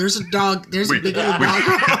there now. There's a dog. There's a big old dog.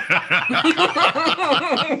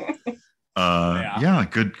 Yeah,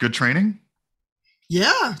 good training.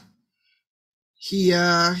 Yeah. He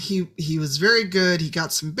was very good. He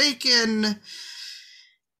got some bacon.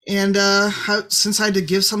 And since I had to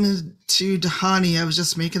give something to Dahani, I was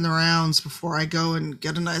just making the rounds before I go and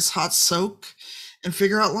get a nice hot soak and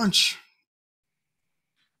figure out lunch.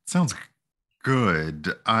 Sounds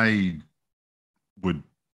good. When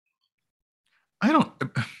I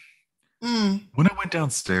went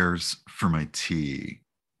downstairs for my tea,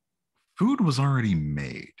 food was already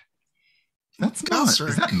made. That's not,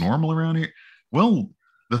 is that normal around here? Well,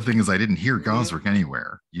 the thing is, I didn't hear Gazrick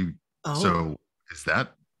anywhere. So is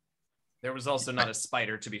that? There was also not a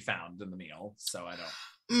spider to be found in the meal, so I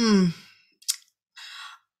don't.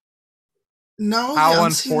 No, how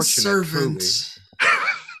unseen unfortunate, servant.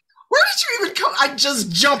 Where did you even come? I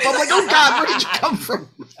just jump. I'm like, oh God, where did you come from?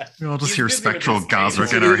 We'll just hear spectral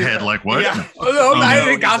Gazrick in our head, like what? Yeah. I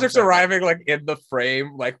think Gazrick's arriving like in the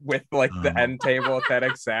frame, like with like the end table at that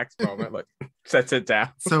exact moment, like sets it down.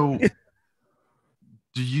 So,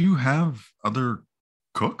 do you have other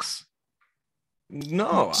cooks?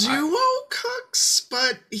 No, Duo cooks,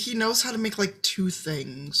 but he knows how to make like 2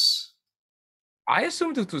 things. I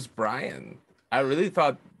assumed it was Brian. I really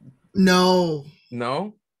thought. No.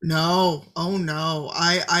 No. Oh no.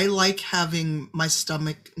 I like having my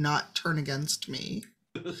stomach not turn against me.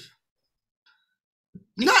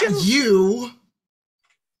 Not you.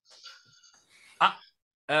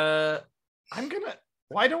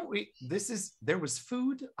 Why don't we? There was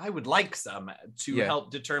food. I would like some to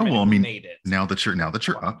help determine who made it. Now that you're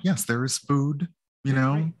up, yes, there is food. You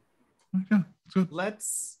know, yeah, it's good.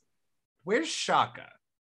 Where's Shaka?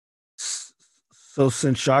 So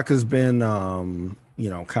since Shaka's been, kind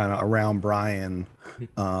of around Brian,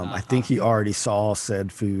 I think he already saw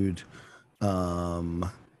said food, and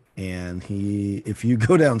if you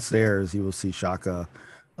go downstairs, you will see Shaka.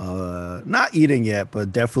 Not eating yet,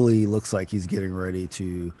 but definitely looks like he's getting ready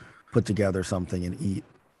to put together something and eat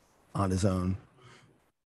on his own.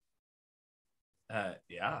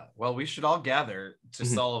 Yeah. Well, we should all gather to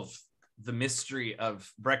solve the mystery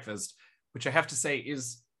of breakfast, which I have to say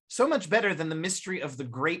is so much better than the mystery of the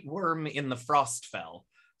great worm in the Frostfell.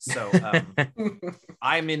 So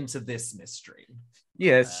I'm into this mystery.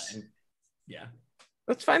 Yes. Yeah.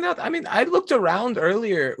 Let's find out. I mean, I looked around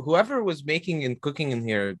earlier. Whoever was making and cooking in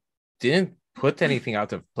here didn't put anything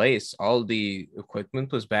out of place. All the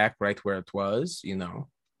equipment was back right where it was, Yeah,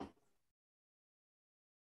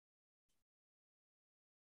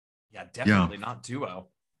 definitely not duo.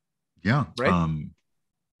 Yeah. Right?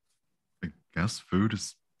 I guess food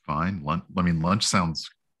is fine. Lunch sounds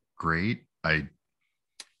great. Wait.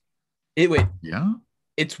 Yeah.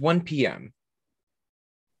 It's 1 p.m.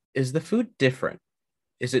 Is the food different?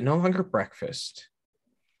 Is it no longer breakfast?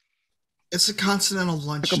 It's a continental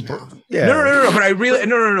lunch now. Yeah. No. But I really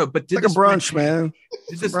no. But did like a brunch, man.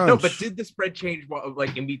 But did the spread change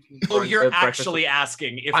like in between? Oh, you're actually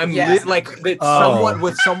asking if I'm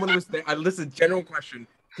someone was there. Listen, general question.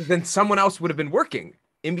 Then someone else would have been working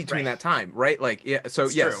in between that time, right? Like, yeah. So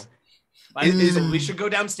it's yes. We should go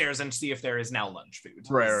downstairs and see if there is now lunch food.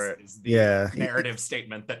 Right. Is the narrative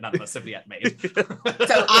statement that none of us have yet made.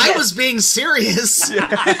 So I was being serious.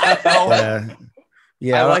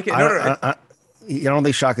 Yeah, I like it. I don't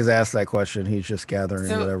think Shaka's asked that question. He's just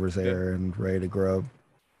gathering whatever's there and ready to grub.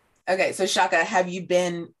 Okay, so Shaka, have you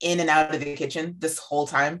been in and out of the kitchen this whole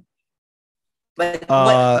time? Like,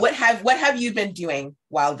 what have you been doing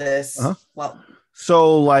while this?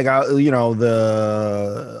 So like like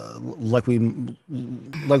we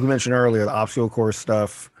mentioned earlier, the obstacle course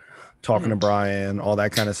stuff, talking to Brian, all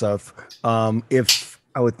that kind of stuff. If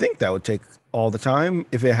I would think that would take all the time.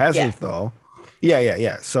 If it hasn't though.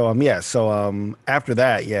 Yeah. So after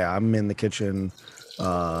that, I'm in the kitchen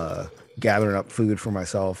gathering up food for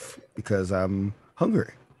myself because I'm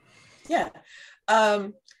hungry. Yeah.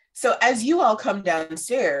 So as you all come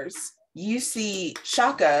downstairs, you see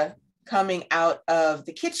Shaka coming out of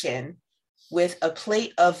the kitchen with a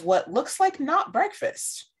plate of what looks like not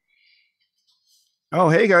breakfast. Oh,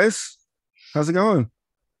 hey guys, how's it going?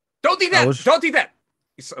 Don't eat that! Don't eat that!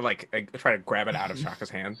 So, like, I try to grab it out of Shaka's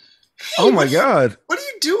hand. Hey, Oh my god! What are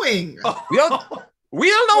you doing? Oh. We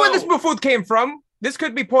don't know where this food came from. This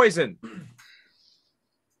could be poison.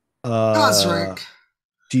 Gazrick.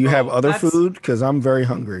 Do you have other that's- food? Because I'm very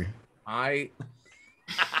hungry. I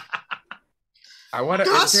want to.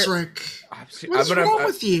 Gazrick. What's wrong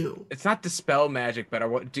with you? It's not dispel magic, but I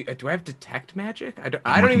want. Do I have detect magic?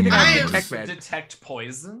 I don't even think I have detect magic. Detect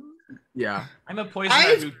poison? Yeah. I'm a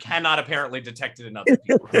poisoner who cannot apparently detect it in other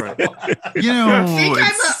people. You I know, think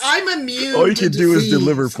it's- I'm immune. All you to can do is disease.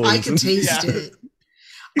 deliver I poison. can taste Yeah. it.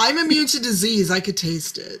 I'm immune to disease. I could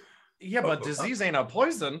taste it. Yeah, but disease ain't a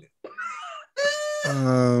poison.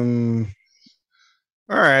 All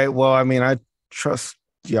right. Well, I mean, I trust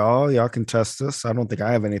y'all. Y'all can test this. I don't think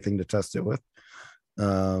I have anything to test it with.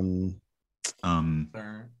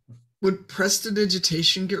 Would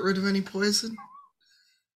prestidigitation get rid of any poison?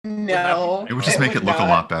 No. it would just make it look a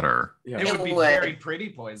lot better. Yeah. It would be would. very pretty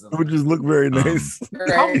poison. It would just look very nice.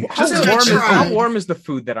 Right. How warm is the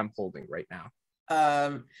food that I'm holding right now?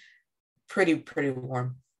 Pretty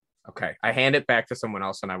warm. Okay, I hand it back to someone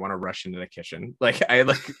else, and I want to rush into the kitchen. Like I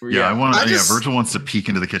like. Yeah, I want. I just- Virgil wants to peek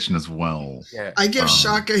into the kitchen as well. Yeah. I give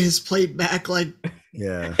Shaka his plate back. Like,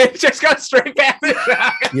 Yeah. It just got straight back.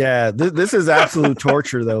 Yeah. This is absolute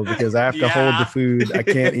torture though, because I have to hold the food. I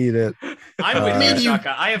can't eat it. I'm with Maybe you, you-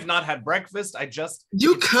 Shaka. I have not had breakfast.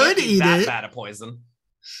 You it could can't be eat that it. bad a poison.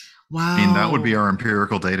 wow. I mean, that would be our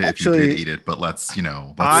empirical data Actually, if you did eat it. But let's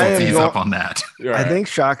I am ease go- up on that. I think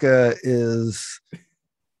Shaka is,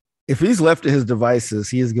 if he's left to his devices,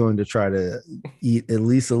 he is going to try to eat at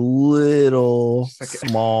least a little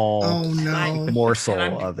small Oh no. morsel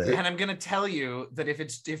And of it. And I'm gonna tell you that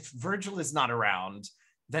if Virgil is not around,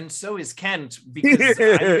 then so is Kent, because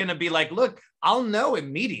I'm gonna be like, look, I'll know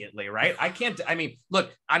immediately, right? I mean,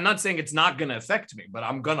 look, I'm not saying it's not gonna affect me, but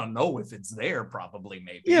I'm gonna know if it's there, probably,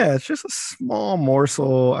 maybe. Yeah, it's just a small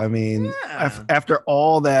morsel. I mean, Yeah. after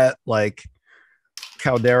all that, like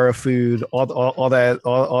caldera food, all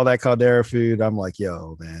that caldera food, I'm like,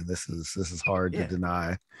 yo, man, this is hard to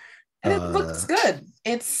deny. And it looks good.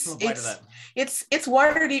 It's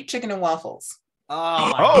Waterdeep chicken and waffles. Oh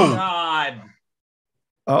my Oh. god.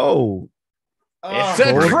 Oh, Oh. It's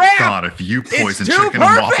a Oh, trap. God, if you poison too chicken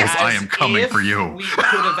and waffles, perfect. I am coming If for you. We could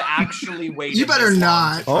have actually waited. You better this long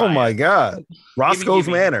not. to oh try my it. God, Roscoe's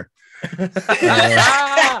gimme. Manor.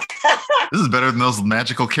 This is better than those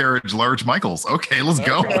magical carriage large Michaels. Okay, let's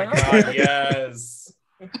go. Oh my god, yes.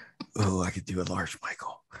 Oh, I could do a large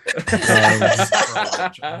Michael.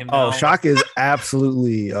 You know? Oh, Shaka is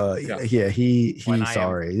absolutely Yeah. he's When I am-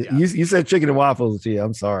 sorry. yeah. You said chicken and waffles. Yeah,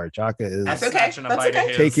 I'm sorry. Shaka is That's okay. Snatching a That's bite of okay.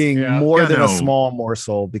 his. taking Yeah. more Yeah, than no. a small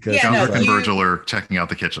morsel because Yeah, he's Gazrick no, and you- Virgil are checking out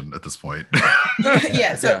the kitchen at this point.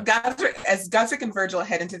 Yeah, so Gazrick and Virgil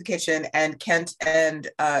head into the kitchen, and Kent and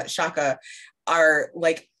Shaka are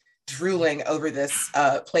like drooling over this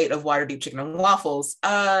plate of Waterdeep chicken and waffles.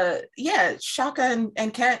 Yeah, Shaka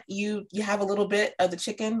and Kent, you have a little bit of the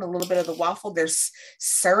chicken, a little bit of the waffle. There's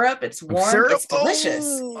syrup. It's warm. Syrup? It's delicious.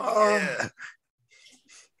 Oh, yeah.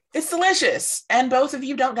 It's delicious, and both of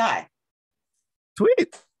you don't die.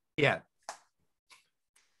 Sweet. Yeah.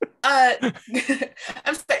 I'm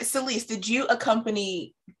sorry, Selise, did you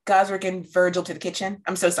accompany Gazrick and Virgil to the kitchen?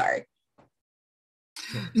 I'm so sorry.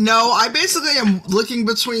 No, I basically am looking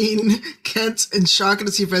between Kent and Shaka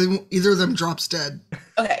to see if either of them drops dead.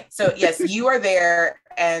 Okay, so yes, you are there,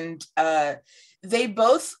 and they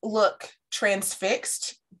both look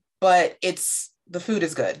transfixed, but the food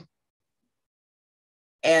is good,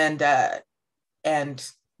 and they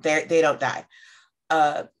don't die.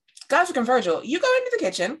 Gazrick and Virgil, you go into the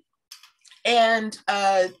kitchen, and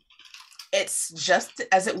it's just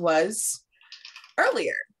as it was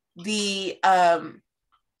earlier. The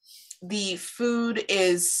food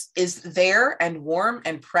is there and warm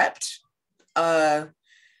and prepped.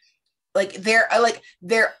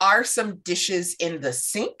 There are some dishes in the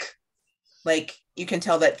sink. Like you can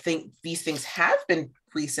tell that these things have been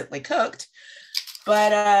recently cooked,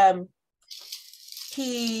 but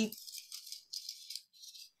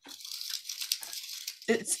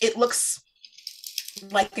it looks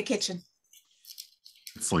like a kitchen.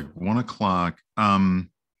 It's like 1 o'clock.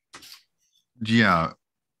 Yeah.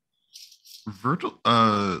 Virgil,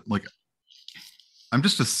 like, I'm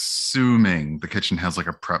just assuming the kitchen has like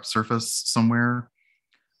a prep surface somewhere.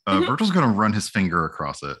 Virgil's going to run his finger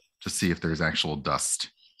across it to see if there's actual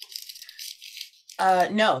dust.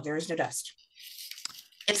 No, there is no dust.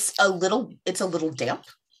 It's a little damp,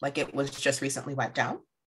 like it was just recently wiped down.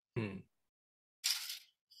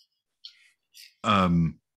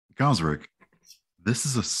 Gazrick, this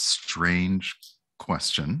is a strange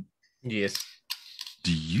question. Yes.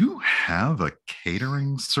 Do you have a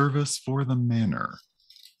catering service for the manor?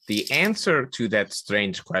 The answer to that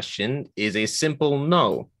strange question is a simple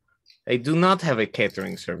no. I do not have a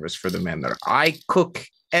catering service for the manor. I cook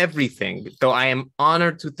everything, though I am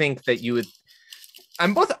honored to think that you would.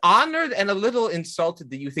 I'm both honored and a little insulted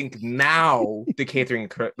that you think now the catering,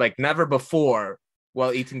 like never before,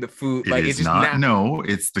 while eating the food. It like is it's not. No,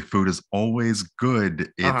 it's the food is always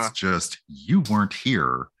good. It's just you weren't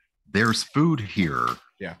here. There's food here.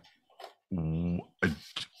 Yeah.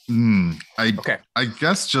 Okay. I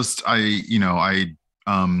guess just I'm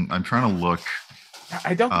trying to look.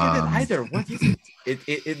 I don't get it either. What is it?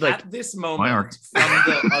 It like at this moment from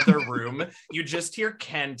the other room, you just hear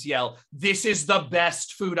Kent yell, "This is the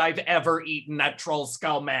best food I've ever eaten at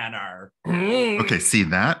Trollskull Manor." Okay, see,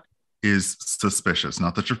 that is suspicious.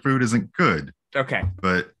 Not that your food isn't good. Okay.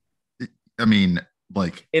 But I mean,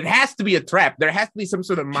 like, it has to be a trap. There has to be some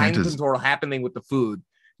sort of mind control happening with the food.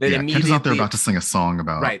 That Kent is out there about to sing a song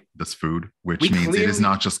about this food, which means it is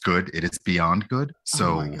not just good, it is beyond good.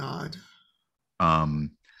 So, oh my God.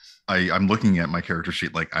 I'm looking at my character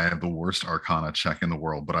sheet like I have the worst Arcana check in the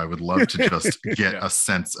world, but I would love to just get a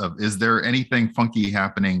sense of, is there anything funky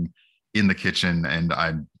happening in the kitchen? And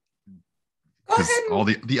I'm because all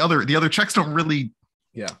the other checks don't really,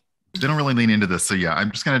 they don't really lean into this. So yeah, I'm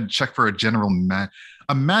just gonna check for a general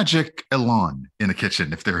magic elan in the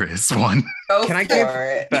kitchen if there is one. Can I give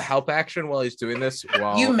the help action while he's doing this?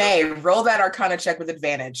 You may roll that Arcana check with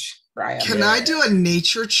advantage, Brian. Can I do a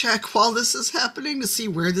nature check while this is happening to see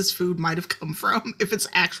where this food might have come from? If it's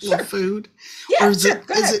actual food, or is it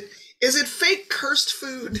fake cursed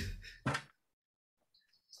food?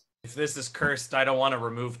 If this is cursed, I don't want to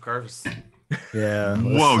remove curse. Yeah.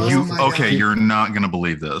 Whoa, you're not gonna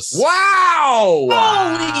believe this. Wow!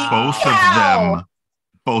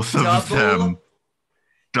 Both of them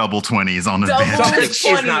double 20s on advantage.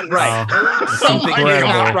 Something is not right. Something is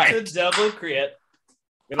not right. It's a double crit.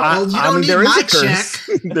 Well, you don't need my check.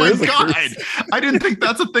 My God, I didn't think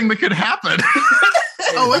that's a thing that could happen.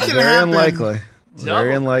 It can Very happen. unlikely.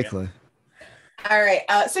 Very unlikely. All right.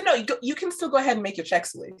 So no, you can still go ahead and make your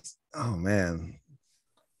checks, Selise. Oh man.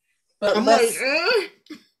 But I'm like,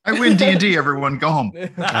 I win D&D, everyone. Go home.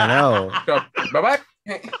 I know. Bye-bye.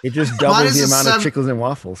 It just doubles the amount of chickens and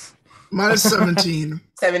waffles. Minus 17.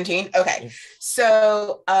 17. Okay.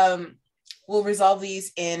 So we'll resolve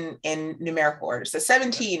these in numerical order. So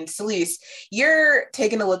 17, Selise, you're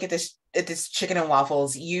taking a look at this chicken and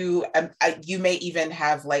waffles. You may even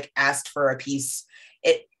have like asked for a piece.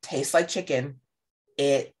 It tastes like chicken.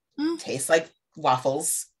 It tastes like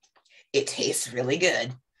waffles. It tastes really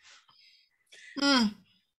good.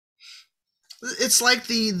 It's like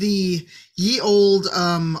the ye old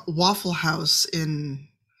Waffle House in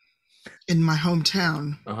my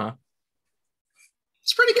hometown.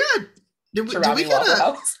 It's pretty good. Did we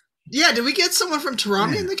get did we get someone from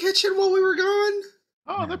Tarami in the kitchen while we were gone?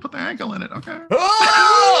 Oh, they put the ankle in it. Okay.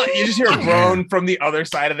 Oh, you just hear a groan from the other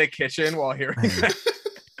side of the kitchen while hearing that.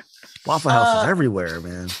 Waffle House is everywhere,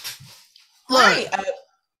 man. Right.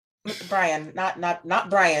 Brian, not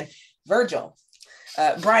Brian, Virgil.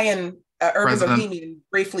 Brian Urban Bohemian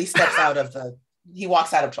briefly steps out of he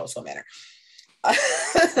walks out of Trollskull Manor.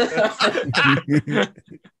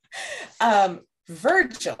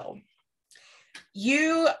 Virgil,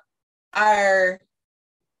 you are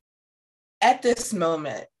at this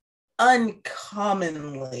moment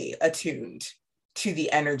uncommonly attuned to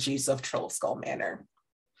the energies of Trollskull Manor.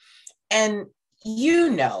 And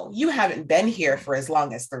you haven't been here for as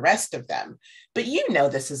long as the rest of them, but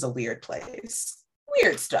this is a weird place.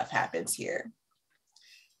 Weird stuff happens here.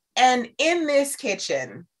 And in this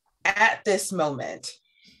kitchen, at this moment,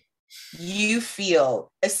 you feel,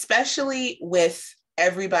 especially with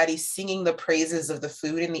everybody singing the praises of the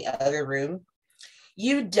food in the other room,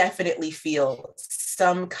 you definitely feel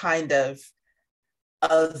some kind of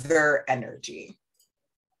other energy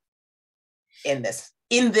in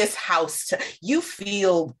this house. You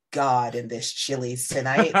feel God in this Chili's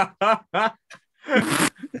tonight.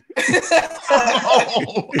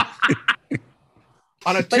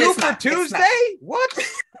 On a 2 for Tuesday? What?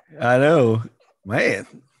 I know, man.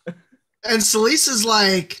 And Selise is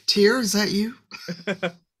like, Tyr, is that you?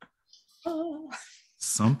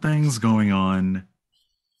 Something's going on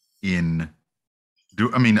in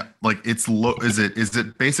I mean, like it's low? Is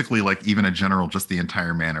it basically like even a general, just the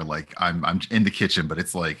entire manor? Like I'm in the kitchen, but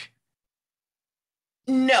it's like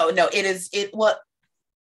no, it is it what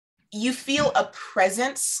you feel a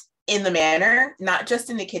presence in the manor, not just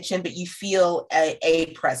in the kitchen, but you feel a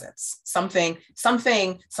presence. Something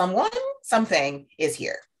is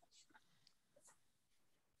here.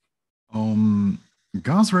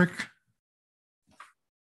 Gazrick,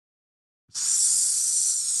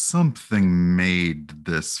 something made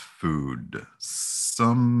this food.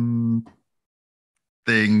 Something.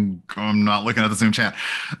 I'm not looking at the Zoom chat.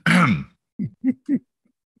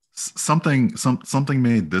 Something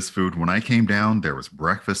made this food. When I came down, there was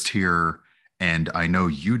breakfast here, and I know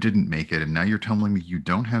you didn't make it, and now you're telling me you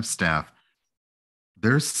don't have staff.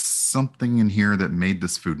 There's something in here that made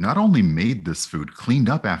this food. Not only made this food, cleaned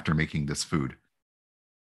up after making this food.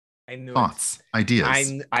 I knew Thoughts, ideas.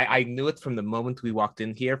 I knew it from the moment we walked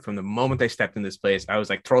in here. From the moment I stepped in this place, I was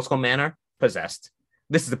like, Trollskull Manor, possessed.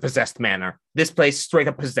 This is a possessed manor. This place straight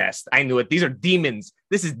up possessed. I knew it. These are demons.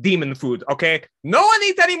 This is demon food, okay? No one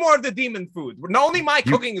eats any more of the demon food. Only my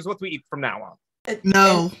cooking is what we eat from now on.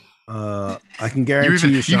 No. I can guarantee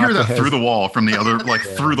you hear that through the wall from the other, like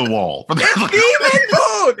through the wall. It's demon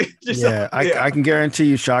food! I can guarantee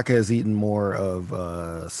you Shaka has eaten more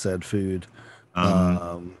of said food.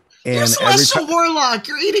 You're And Celestial Warlock.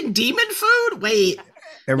 You're eating demon food? Wait.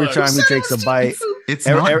 Every time he takes a bite, it's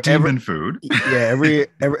not demon food. Yeah,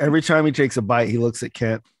 every time he takes a bite, he looks at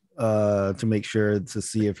Kent to make sure to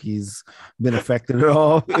see if he's been affected at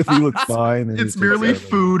all. If he looks fine, it's merely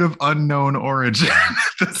food of unknown origin.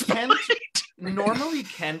 Normally,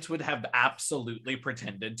 Kent would have absolutely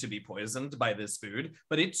pretended to be poisoned by this food,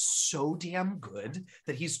 but it's so damn good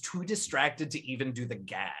that he's too distracted to even do the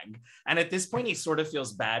gag. And at this point, he sort of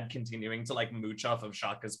feels bad continuing to like mooch off of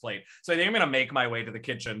Shaka's plate. So I think I'm going to make my way to the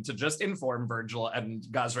kitchen to just inform Virgil and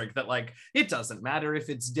Gazrick that like, it doesn't matter if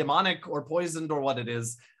it's demonic or poisoned or what it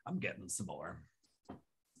is, I'm getting some more.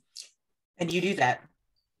 And you do that.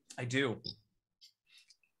 I do.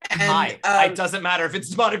 And, it doesn't matter if it's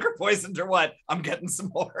demonic or poisoned or what. I'm getting some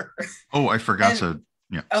more. Oh, I forgot to.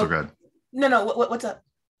 Yeah, so good. No. What's up?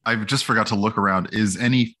 I just forgot to look around. Is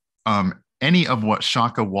any of what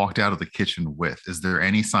Shaka walked out of the kitchen with? Is there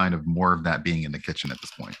any sign of more of that being in the kitchen at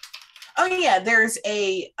this point? Oh yeah, there's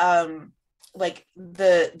a like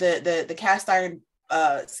the cast iron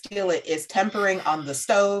skillet is tempering on the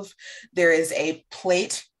stove. There is a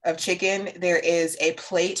plate of chicken, there is a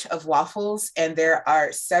plate of waffles, and there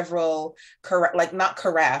are several not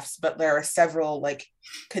carafes, but there are several like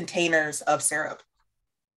containers of syrup.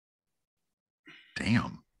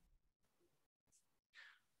 Damn.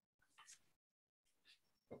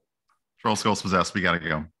 Trollskull's possessed. We gotta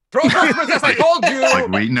go. Trollskull's possessed. I told you. Like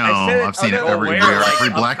we know. I've seen it every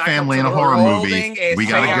black family in a horror movie. We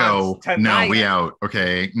gotta go. No, we out.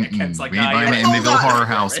 Okay. We ain't buying an Amityville Horror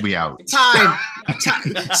House. We out. Time.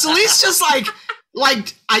 Selise just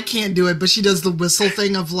like I can't do it, but she does the whistle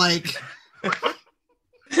thing of like,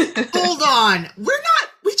 hold on.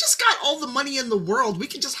 We just got all the money in the world. We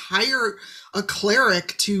can just hire a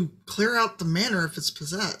cleric to clear out the manor if it's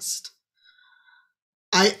possessed.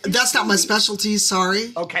 That's not my specialty,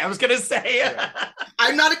 sorry. Okay, I was gonna say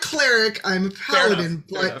I'm not a cleric, I'm a paladin,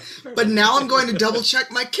 but now I'm going to double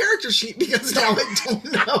check my character sheet because now I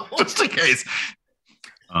don't know. Just in case.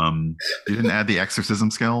 You didn't add the exorcism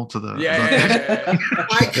skill to the yeah.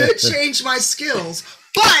 I could change my skills,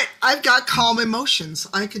 but I've got calm emotions.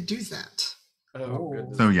 I could do that.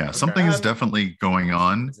 So yeah, something is definitely going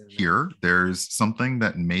on here. There's something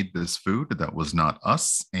that made this food that was not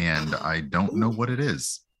us, and I don't know what it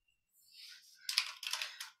is.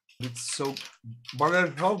 It's so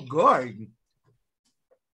good.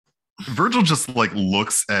 Virgil just like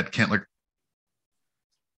looks at Kent like,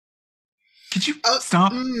 could you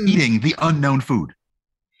stop eating the unknown food?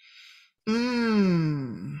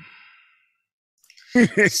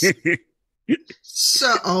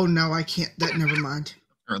 So, oh no, I can't. Never mind.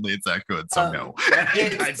 Apparently, it's that good. So no.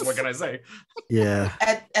 What can I say? Yeah.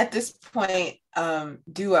 At this point,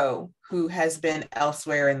 Duo, who has been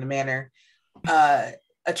elsewhere in the manor,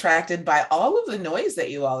 attracted by all of the noise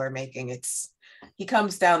that you all are making, he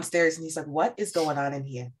comes downstairs and he's like, "What is going on in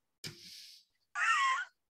here?"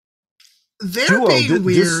 They're Duo, being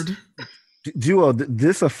weird. Duo,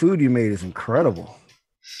 this food you made is incredible.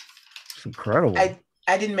 It's incredible.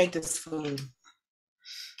 I didn't make this food.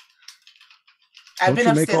 Don't I've been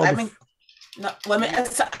you make upstairs. all I the mean, no, let me.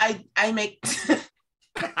 I make.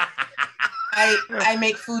 I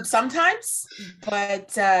make food sometimes,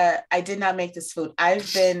 but I did not make this food.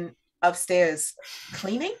 I've been upstairs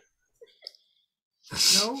cleaning.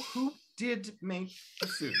 No, who did make a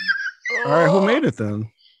food. All right, who made it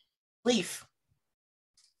then? Leaf.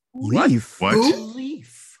 Leaf. What?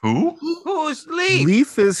 Leaf. Who? Who's Leaf?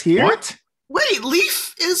 Leaf is here. What? Wait,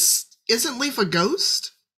 Leaf isn't Leaf a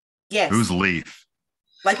ghost? Yes. Who's Leaf?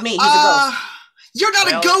 Like me, he's a ghost. You're not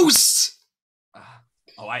a ghost.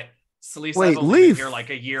 Selise, Wait, I've only Leaf. been here like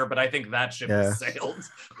a year, but I think that ship has sailed.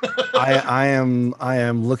 I am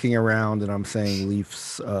looking around and I'm saying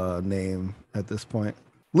Leaf's name at this point.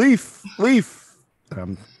 Leaf. And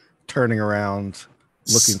I'm turning around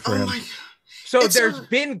looking for him. So there's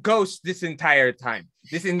been ghosts this entire time.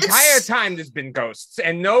 This entire time there's been ghosts,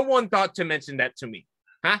 and no one thought to mention that to me.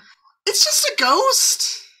 Huh? It's just a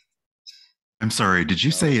ghost. I'm sorry. Did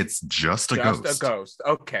you say it's just a ghost? Just a ghost.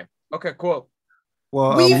 Okay, cool.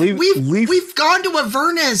 Well, we've gone to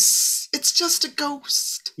Avernus. It's just a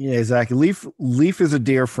ghost. Yeah, exactly. Leaf is a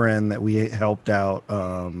dear friend that we helped out.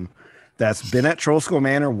 That's been at Trollskull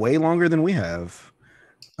Manor way longer than we have.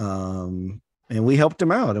 And we helped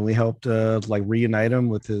him out, and we helped reunite him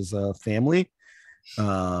with his family.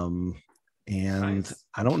 And nice.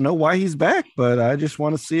 I don't know why he's back, but I just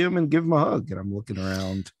want to see him and give him a hug. And I'm looking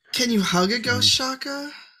around. Can you hug a ghost, Shaka?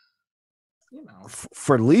 You know.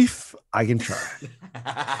 For Leaf, I can try.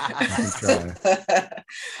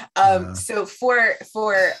 So for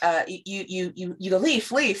you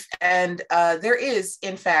Leaf, and there is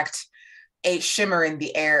in fact a shimmer in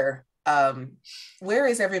the air. Where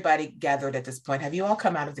is everybody gathered at this point? Have you all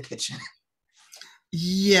come out of the kitchen?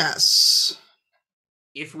 Yes.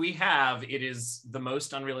 If we have, it is the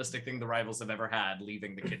most unrealistic thing the rivals have ever had,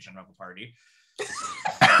 leaving the kitchen of a party.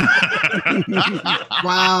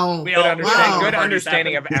 Wow. Good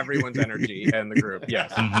understanding of everyone's energy in the group.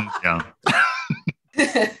 Yes. Yeah.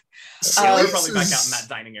 We're probably back out in that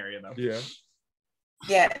dining area though. Yeah.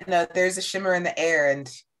 Yeah, no, there's a shimmer in the air,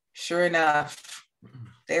 and sure enough,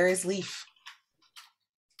 there is Leaf.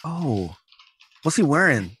 Oh, what's he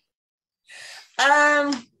wearing?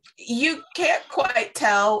 You can't quite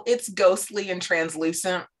tell. It's ghostly and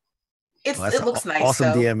translucent. It looks nice.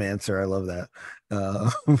 Awesome though. DM answer. I love that.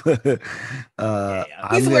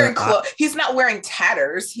 He's wearing clothes. He's not wearing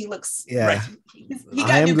tatters. He looks. Yeah. Right. He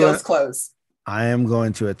got new ghost clothes. I am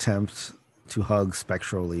going to attempt to hug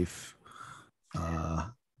Spectral Leaf.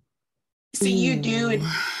 So you do, and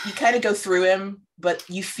you kind of go through him, but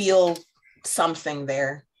you feel something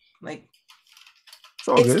there. Like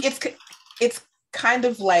it's kind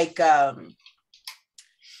of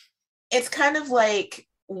like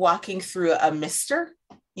walking through a mister.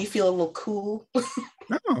 You feel a little cool. Oh,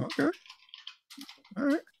 okay. All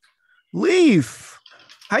right. Leaf,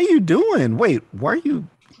 how you doing? Wait, why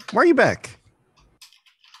are you back?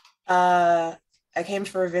 I came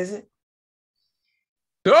for a visit.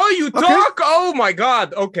 Oh, you talk? Oh my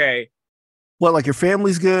god. Okay. Well, like your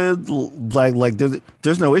family's good. Like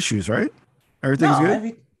there's no issues, right? Everything's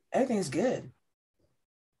good. Everything's good.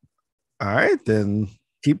 All right, then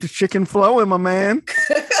keep the chicken flowing, my man.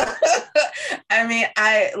 I mean,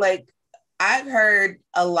 I've heard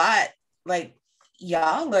a lot. Like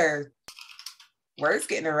y'all are words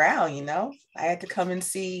getting around. You know, I had to come back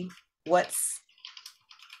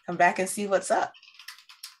and see what's up.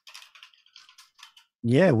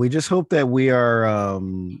 Yeah, we just hope that we are,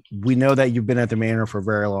 we know that you've been at the manor for a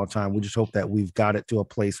very long time. We just hope that we've got it to a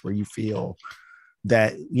place where you feel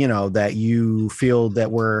that, that you feel that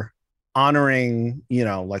we're honoring,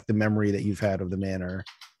 like the memory that you've had of the manor.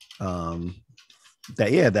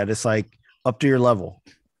 That it's like up to your level.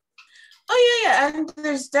 Oh yeah. And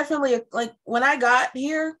there's definitely when I got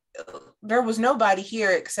here, there was nobody here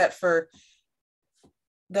except for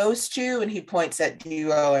those two. And he points at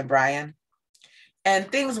Duo and Brian.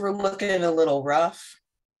 And things were looking a little rough.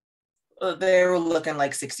 They were looking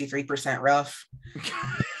like 63% rough.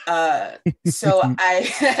 So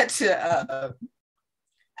I had to,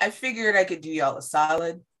 I figured I could do y'all a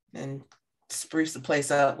solid and spruce the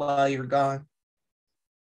place up while you were gone.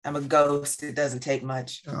 I'm a ghost. It doesn't take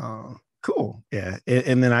much. Oh, cool. Yeah.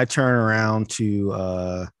 And then I turn around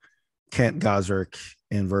to Kent, Gazrick,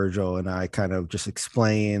 and Virgil, and I kind of just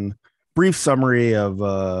explain brief summary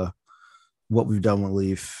of what we've done with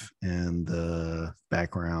Leaf and the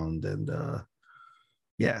background, and I'm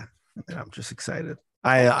just excited.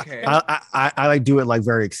 I do it like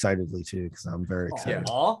very excitedly too, because I'm very excited.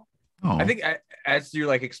 I think as you're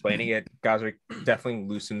like explaining it, Gazrick definitely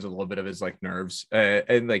loosens a little bit of his like nerves,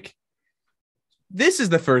 and like this is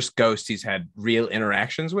the first ghost he's had real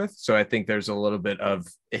interactions with, so I think there's a little bit of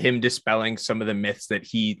him dispelling some of the myths that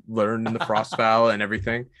he learned in the Frostfell and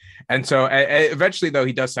everything. And so eventually, though,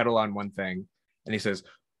 he does settle on one thing, and he says,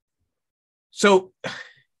 "So,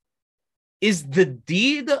 is the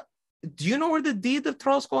deed do you know where the deed of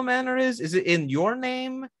Trollskull Manor is? Is it in your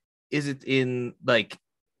name? Is it in like?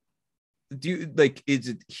 Do you like? Is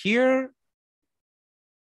it here?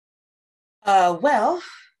 Well,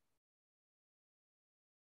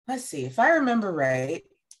 let's see. If I remember right,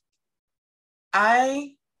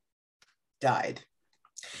 I died.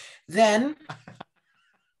 Then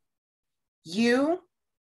you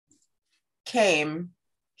came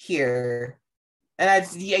here, and I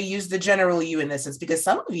use the general you in this sense because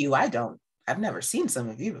some of you I've never seen some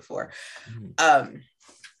of you before.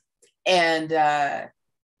 And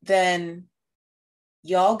then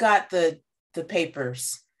y'all got the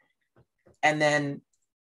papers, and then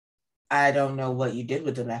I don't know what you did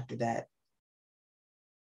with them after that.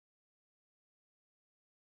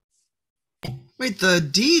 Wait, the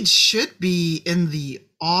deed should be in the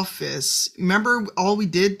office. Remember all we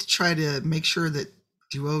did to try to make sure that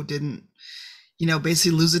Duo didn't,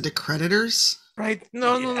 basically lose it to creditors? Right.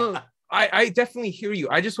 No. I definitely hear you.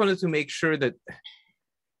 I just wanted to make sure that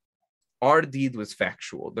our deed was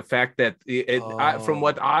factual. The fact that from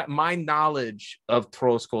what my knowledge of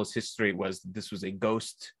Trollskull's history was, this was a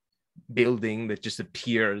ghost building that just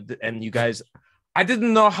appeared, and you guys, I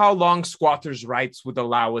didn't know how long squatters' rights would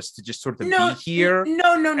allow us to just sort of be here.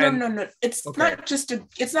 No. It's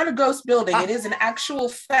not a ghost building. It is an actual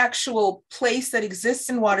factual place that exists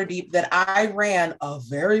in Waterdeep that I ran a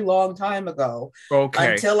very long time ago.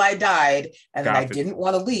 Okay. Until I died, and then I didn't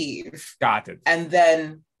want to leave. Got it. And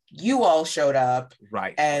then you all showed up.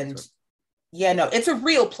 Right. And it's a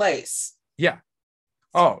real place. Yeah.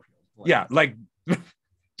 Oh, yeah. Like,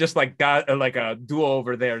 just like like a duo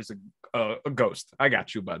over there is a ghost. I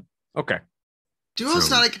got you, bud. Okay. Duo's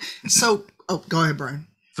not like so. Oh, go ahead, Brian.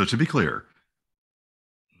 So to be clear,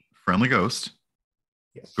 friendly ghost,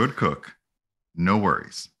 yes. Good cook, no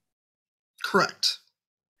worries. Correct.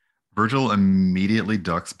 Virgil immediately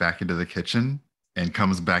ducks back into the kitchen and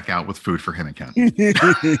comes back out with food for him and Ken.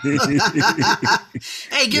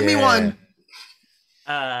 Hey, give me one.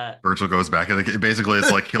 Virgil goes back. Basically,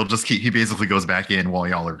 it's like he basically goes back in while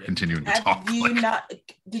y'all are continuing to talk.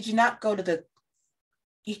 Did you not go to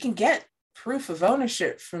you can get proof of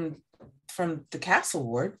ownership from the castle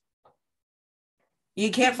ward.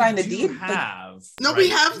 You can't find the deed. We have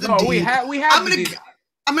the deed. We have the deed.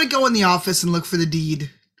 I'm gonna go in the office and look for the deed.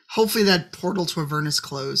 Hopefully that portal to Avernus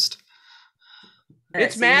closed.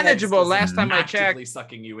 It's manageable. Last time I checked,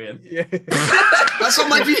 sucking you in. Yeah. That's what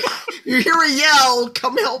might be. You hear a yell.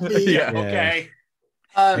 Come help me. Yeah. Okay.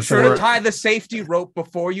 Be sure to tie the safety rope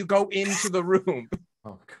before you go into the room.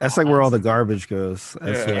 Oh, that's like where all the garbage goes.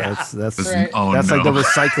 That's right. Like the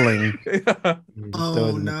recycling.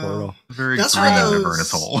 Oh no! Very that's green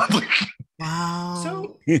Avernus hole. Wow.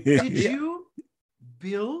 So did you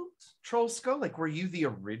build Trollskull? Like, were you the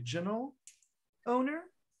original owner?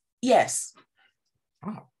 Yes.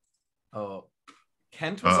 Oh,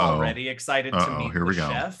 Kent was already excited to meet the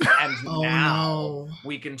chef, and now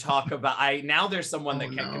we can talk about. Now there's someone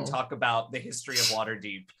that Kent can talk about the history of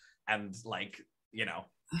Waterdeep and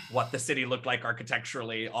what the city looked like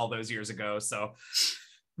architecturally all those years ago. So,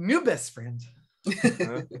 new best friend.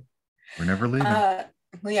 We're never leaving.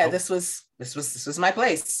 This was my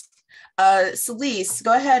place. Selise,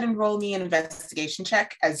 go ahead and roll me an investigation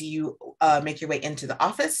check as you make your way into the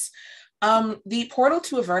office. The portal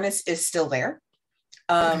to Avernus is still there.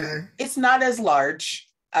 It's not as large.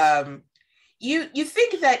 You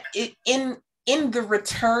think that in the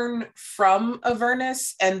return from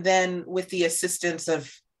Avernus, and then with the assistance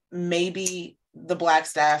of maybe the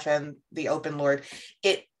Blackstaff and the Open Lord,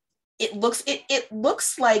 it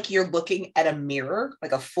looks like you're looking at a mirror,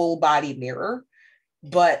 like a full body mirror,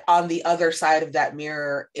 but on the other side of that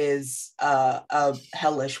mirror is a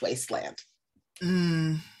hellish wasteland.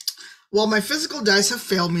 Well, my physical dice have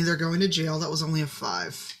failed me. They're going to jail. That was only a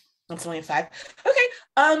 5. That's only a 5. Okay.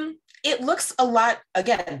 It looks a lot,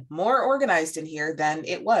 again, more organized in here than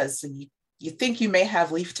it was. So you think you may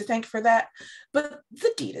have Leaf to thank for that, but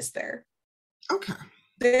the deed is there. Okay.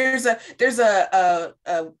 There's a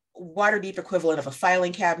Waterdeep equivalent of a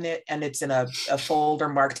filing cabinet, and it's in a folder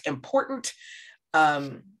marked important.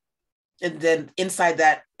 And then inside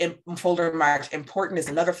that folder marked important is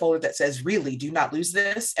another folder that says, really, do not lose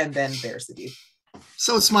this. And then there's the deed.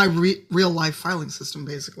 So it's my real life filing system,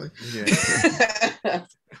 basically. Yeah.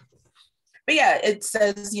 But yeah, it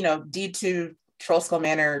says, deed to Trollskull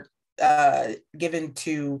Manor given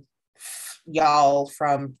to y'all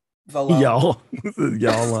from Volo. Y'all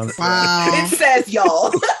on it. Wow. It says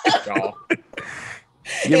y'all. Y'all.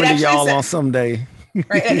 Give it to y'all on someday.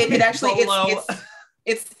 Right. It actually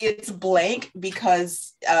it's blank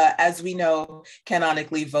because as we know,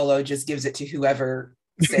 canonically, Volo just gives it to whoever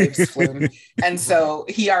saves Flume. And so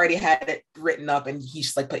he already had it written up and he's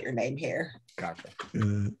just like, put your name here. Gotcha.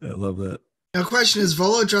 I love that. Now, question is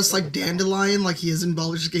Volo dressed like Dandelion like he is in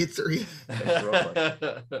Baldur's Gate 3?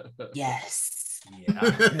 Yes.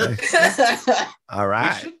 Yeah. All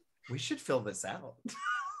right. We should fill this out.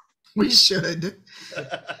 We should.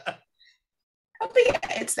 But yeah,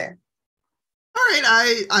 it's there. All right,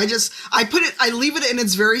 I leave it in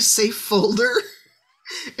its very safe folder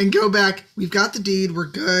and go back. We've got the deed. We're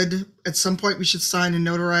good. At some point, we should sign and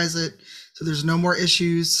notarize it so there's no more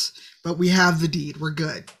issues. But we have the deed. We're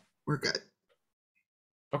good. We're good.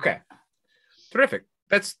 Okay. Terrific.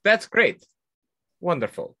 That's great.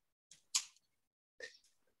 Wonderful.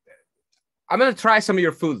 I'm gonna try some of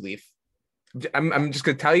your food, Leaf. I'm just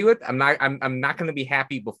gonna tell you it. I'm not gonna be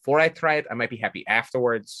happy before I try it. I might be happy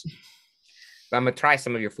afterwards. But I'm gonna try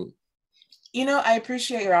some of your food. You know, I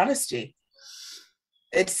appreciate your honesty.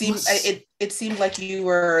 It seemed like you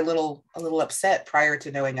were a little upset prior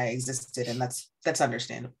to knowing I existed, and that's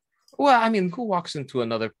understandable. Well, I mean, who walks into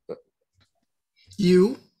another?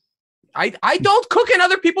 You? I don't cook in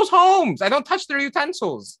other people's homes. I don't touch their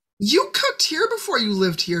utensils. You cooked here before you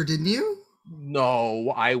lived here, didn't you?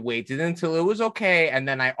 No, I waited until it was okay, and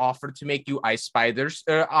then I offered to make you ice spiders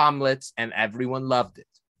omelets, and everyone loved it.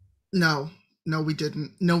 No, we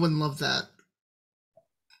didn't. No one loved that.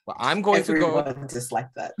 Well, I'm going to go. Everyone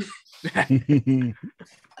disliked that.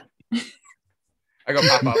 I go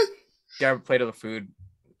pop up, get a plate of the food,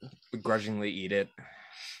 begrudgingly eat it.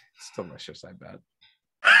 It's delicious, I bet.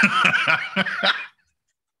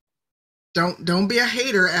 Don't be a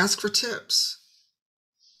hater. Ask for tips.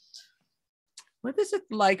 What is it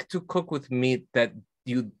like to cook with meat that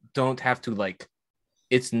you don't have to like?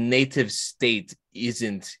 Its native state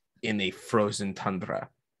isn't in a frozen tundra.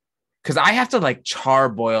 Because I have to like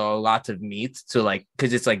charboil a lot of meat to like,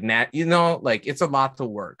 because it's like like it's a lot to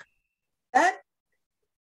work. That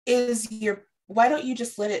is why don't you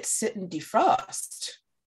just let it sit and defrost?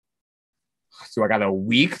 So I got a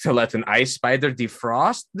week to let an ice spider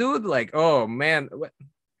defrost, dude? Like, oh man.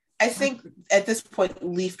 I think at this point,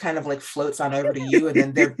 Leaf kind of like floats on over to you,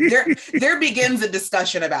 and then there begins a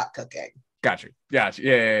discussion about cooking. Gotcha.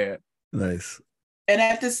 Yeah. Nice. And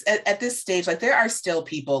at this stage, like there are still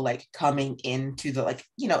people like coming into the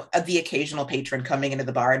the occasional patron coming into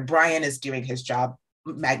the bar, and Brian is doing his job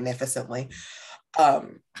magnificently.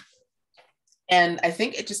 And I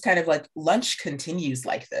think it just kind of like lunch continues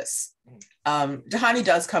like this. Dahani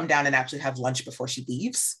does come down and actually have lunch before she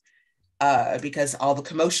leaves, because all the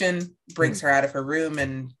commotion brings her out of her room,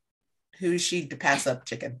 and who is she to pass up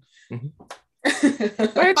chicken?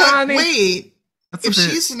 But wait. If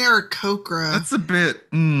she's an Aarakocra, that's a bit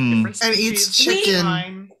and eats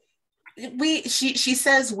chicken. She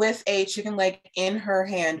says with a chicken leg in her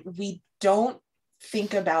hand, we don't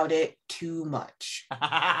think about it too much.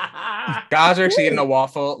 Gazrick's eating a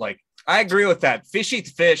waffle. Like, I agree with that. Fish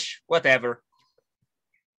eats fish, whatever.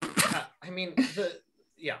 I mean,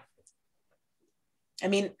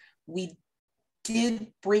 we did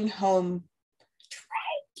bring home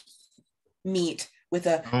meat with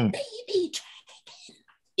a baby dragon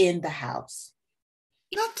in the house.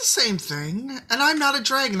 Not the same thing. And I'm not a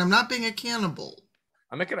dragon. I'm not being a cannibal.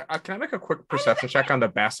 Can I make a quick perception check on the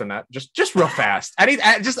bassinet? Just real fast.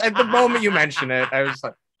 Just at the moment you mention it, I was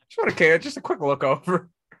like, just a quick look over.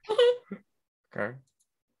 Okay.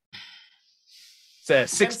 It's a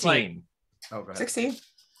 16. Oh, go ahead. 16.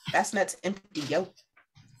 Bassinet's empty, yo.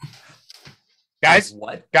 Guys,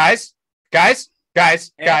 what? Guys.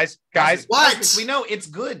 What? We know it's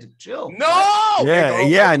good. Chill. No.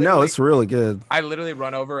 Yeah, I know it's really good. I literally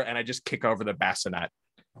run over and I just kick over the bassinet.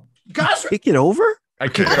 Gosh, Kick it over? I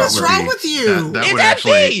kick What it is over. wrong with you? That It's would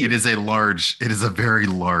actually. empty! It is a very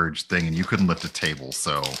large thing, and you couldn't lift a table.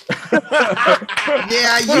 So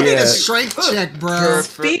Yeah, you need a strength check, bro.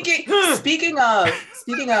 Speaking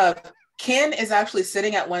of, Ken is actually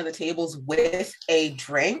sitting at one of the tables with a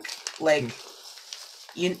drink. Like,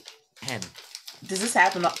 Ken. Does this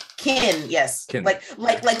happen? Kin, yes. Kin.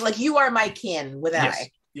 Like you are my kin with an Yes. I.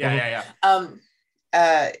 Yeah.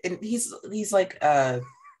 And he's like,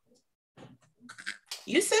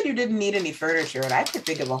 you said you didn't need any furniture, and I could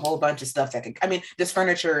think of a whole bunch of stuff this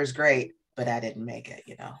furniture is great, but I didn't make it,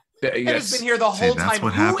 It has been here the whole time. that's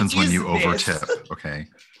what Who happens when is you this? overtip. Okay.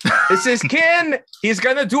 This is Ken. He's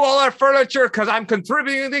gonna do all our furniture because I'm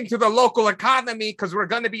contributing to the local economy because we're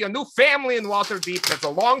gonna be a new family in Waterdeep. That's a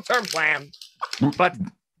long-term plan. But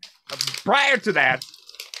prior to that,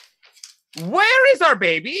 where is our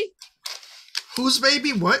baby? Whose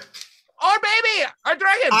baby? What? Our baby, our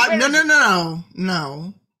dragon.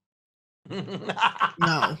 No.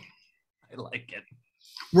 I like it.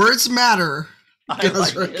 Words matter. I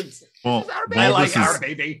like it. Well, I like our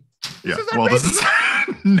baby. Yeah. Well, this is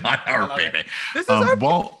not our baby. This is our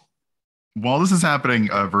while this is happening,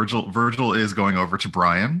 Virgil is going over to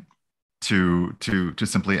Brian to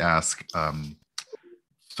simply ask,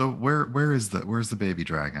 so where's the baby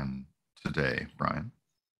dragon today, Brian?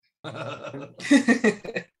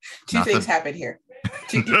 Two things happen here.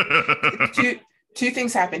 Two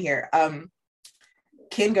things happen here.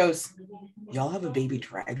 Ken goes, y'all have a baby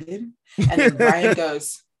dragon? And then Brian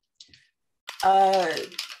goes,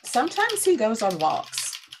 sometimes he goes on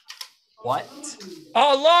walks. What?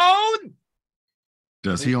 Alone?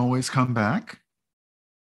 Does he always come back?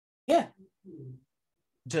 Yeah.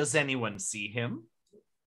 Does anyone see him?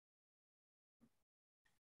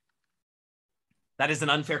 That is an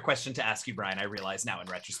unfair question to ask you, Brian. I realize now in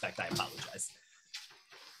retrospect. I apologize.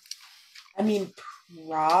 I mean,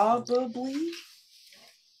 probably.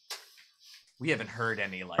 We haven't heard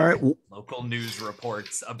any local news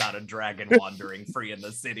reports about a dragon wandering free in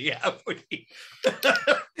the city, have we?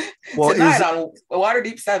 Well, tonight on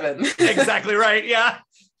Waterdeep 7. Exactly right, yeah.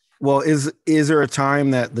 Well, is there a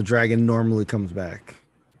time that the dragon normally comes back?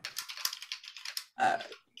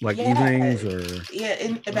 Evenings or? Yeah,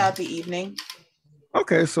 in about the evening.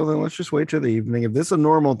 Okay, so then let's just wait till the evening. If this is a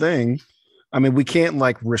normal thing, I mean, we can't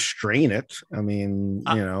restrain it. I mean,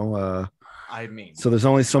 so there's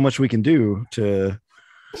only so much we can do to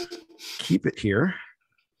keep it here.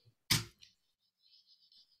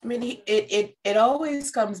 I mean, it always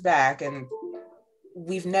comes back, and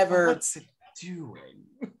we've never. What's it doing?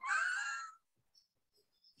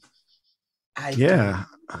 I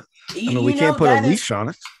mean, we can't put a leash on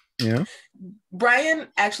it. Yeah. Brian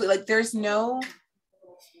actually there's no.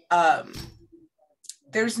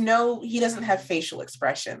 He doesn't have facial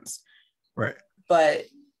expressions. Right. But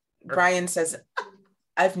Brian says,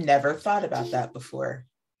 I've never thought about that before.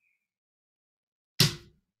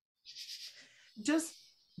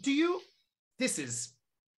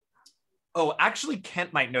 Actually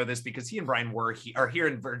Kent might know this because he and Brian were here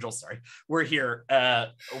in Virgil, were here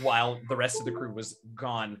while the rest of the crew was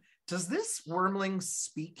gone. Does this wormling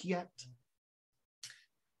speak yet?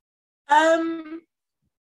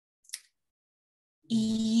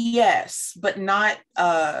 Yes, but not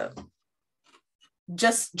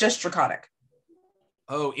just Draconic.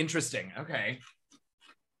 Oh, interesting. Okay.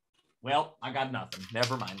 Well, I got nothing.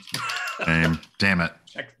 Never mind. Damn it.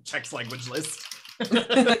 Checks language list.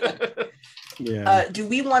 Yeah. Do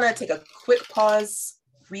we want to take a quick pause?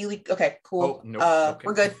 Really? Okay, cool. Oh, no. Okay.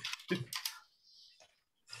 We're good.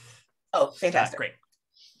 Oh, fantastic. Great.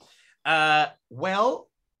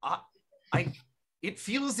 It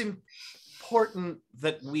feels important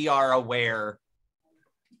that we are aware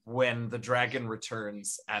when the dragon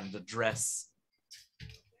returns and address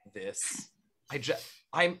this.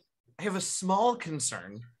 I have a small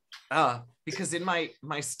concern because in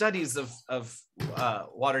my studies of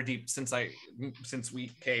Waterdeep since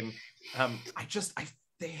we came,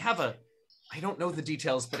 they have I don't know the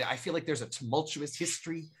details, but I feel like there's a tumultuous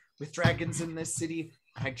history with dragons in this city.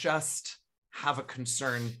 I just have a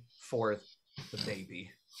concern for the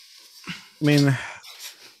baby. I mean,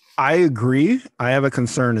 I agree. I have a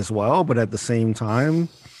concern as well, but at the same time,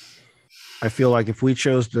 I feel like if we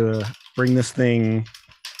chose to bring this thing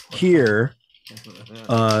here,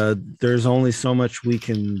 there's only so much we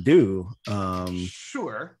can do.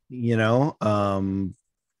 Sure.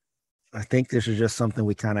 I think this is just something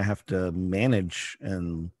we kind of have to manage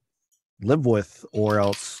and live with, or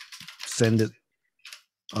else send it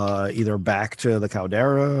either back to the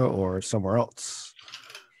Caldera or somewhere else.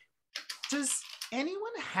 Does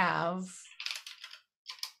anyone have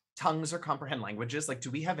tongues or comprehend languages? Do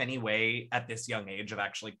we have any way at this young age of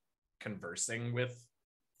actually conversing with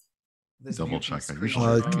this? Double check. I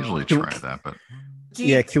usually try that, but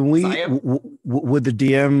can we? Would the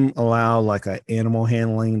DM allow an animal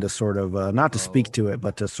handling to sort of not to speak to it,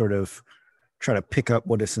 but to sort of try to pick up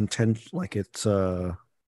what its intent? Yes,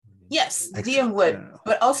 the DM would,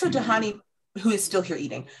 but also Tahani, who is still here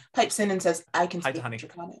eating, pipes in and says, "I can speak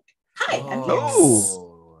Draconic." Hi, I'm here.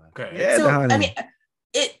 Oh, okay. Yeah, so Tahani. I mean,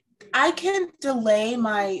 I can delay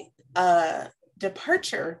my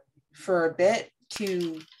departure for a bit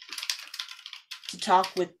to talk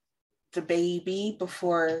with the baby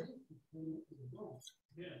before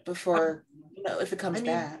if it comes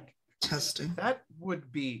back. Testing. That would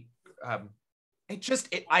be I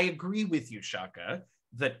agree with you, Shaka,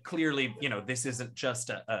 that clearly, this isn't just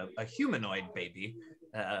a humanoid baby,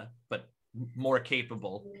 but more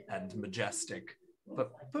capable and majestic.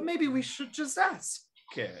 But maybe we should just ask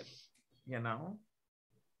it, Yeah.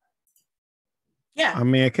 I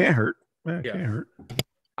mean, it can't hurt. It can't hurt.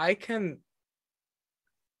 I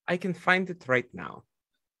can find it right now.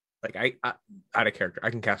 Like I out of character, I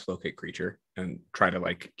can cast locate creature and try to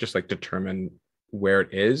like just like determine where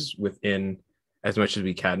it is within as much as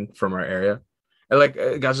we can from our area. And like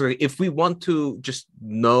guys, if we want to just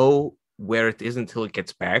know where it is until it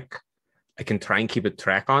gets back, I can try and keep a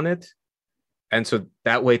track on it. And so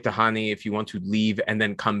that way, Tahani, if you want to leave and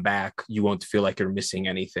then come back, you won't feel like you're missing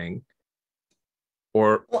anything.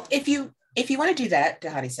 Or well, if you want to do that,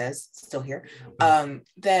 Tahani says, still here,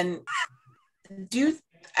 then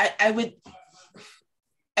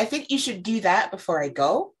I think you should do that before I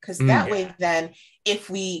go, because that way then if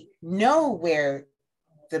we know where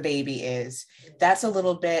the baby is, that's a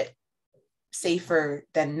little bit safer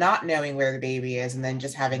than not knowing where the baby is and then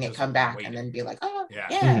just having it come back and then be like, oh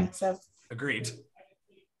yeah. So agreed.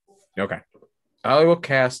 Okay. I will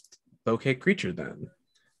cast locate creature then.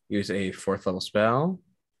 Use a 4th level spell.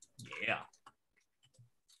 Yeah.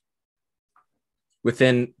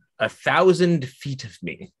 Within 1,000 feet of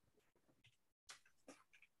me.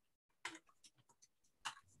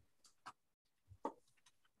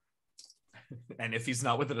 And if he's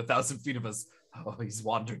not within 1,000 feet of us, he's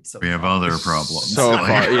wandered so We have far. other problems. So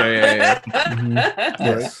far. Yeah.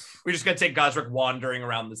 Yes. We're just gonna take Gazrick wandering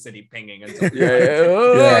around the city, pinging. Yeah.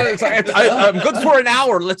 It's like, I'm good for an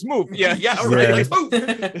hour. Let's move. Yeah. Right. Yeah. Let's move.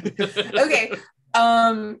 okay.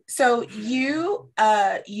 So you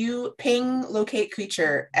ping locate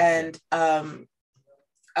creature and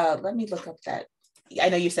let me look up that. I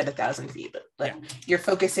know you said 1,000 feet, but you're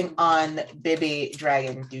focusing on baby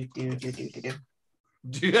dragon.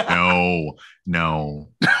 Do. No.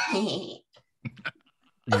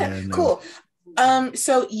 Okay, cool.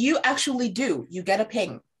 So you actually do. You get a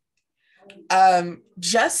ping.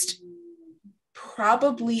 Just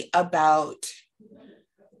probably about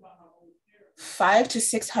 500 to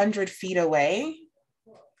 600 feet away,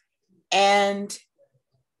 and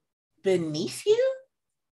beneath you.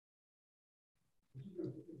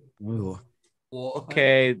 Ooh.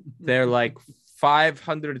 Okay, they're like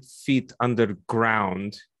 500 feet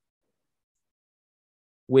underground,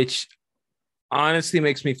 which honestly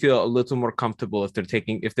makes me feel a little more comfortable if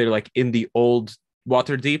they're like in the old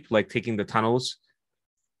Waterdeep, like taking the tunnels.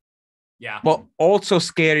 Yeah. But also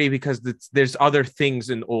scary because there's other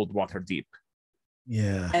things in old Waterdeep.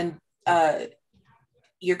 Yeah. And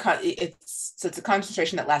it's a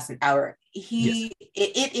concentration that lasts an hour.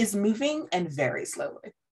 It is moving and very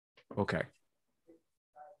slowly. Okay.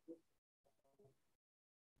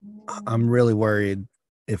 I'm really worried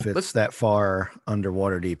if it's that far under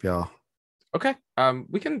Waterdeep, y'all. Okay.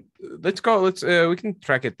 Let's go. We can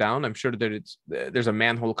track it down. I'm sure that there's a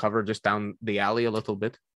manhole cover just down the alley a little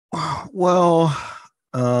bit. Well,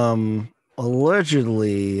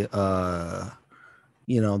 allegedly, there's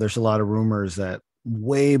a lot of rumors that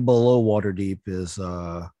way below Waterdeep is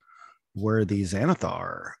where the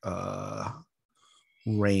Xanathar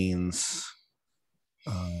reigns.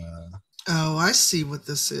 I see what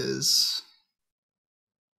this is.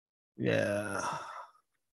 Yeah.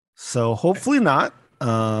 So hopefully not.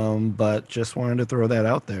 But just wanted to throw that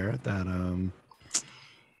out there that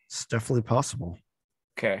it's definitely possible.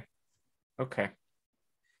 Okay.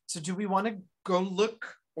 So do we want to go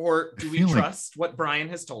look, or do we trust what Brian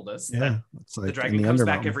has told us? Yeah. It's like the dragon comes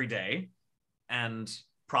back every day, and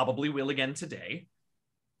probably will again today.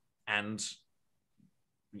 And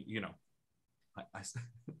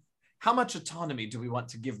how much autonomy do we want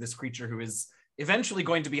to give this creature who is eventually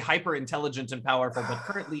going to be hyper intelligent and powerful, but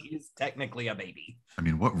currently is technically a baby? I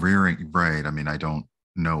mean, what rearing, right? I mean, I don't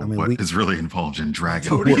know what is really involved in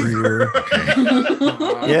dragon warrior. Okay.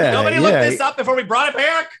 Nobody looked this up before we brought it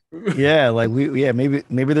back. Yeah, like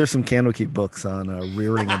maybe there's some Candlekeep books on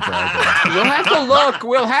rearing a dragon. We'll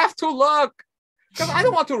have to look. Because I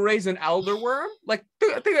don't want to raise an elder worm. Like,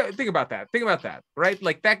 think about that. Think about that, right?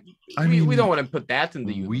 Like that. We don't want to put that in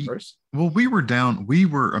the universe. We were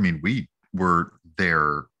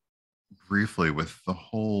there briefly with the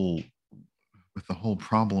whole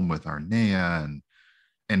problem with Arnea,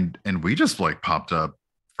 and we just like popped up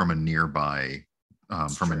from a nearby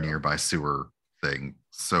sewer thing.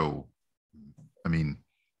 So, I mean,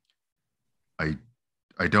 I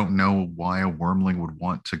don't know why a wormling would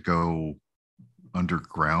want to go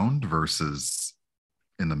underground versus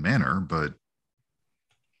in the manor, but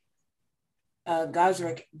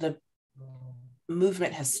Gazrick, the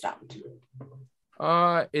movement has stopped.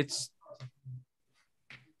 It's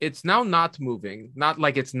now not moving. Not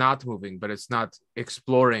like it's not moving, but it's not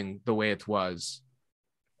exploring the way it was.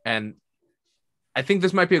 And I think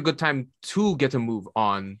this might be a good time to get a move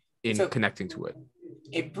on in connecting to it.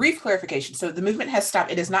 A brief clarification. So the movement has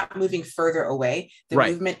stopped. It is not moving further away. The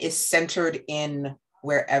movement is centered in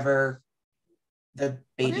wherever the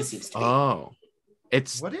baby seems to be. Oh,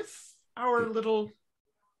 what if our little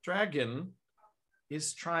dragon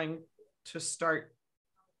is trying to start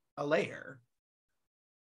a lair?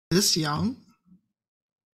 This young?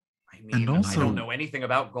 I mean, And also, I don't know anything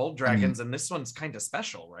about gold dragons, and this one's kind of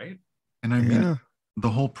special, right? And I mean, the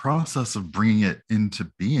whole process of bringing it into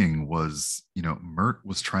being was, Mert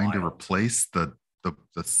was trying to replace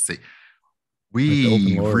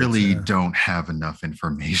we really don't have enough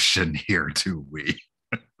information here, do we?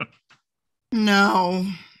 No.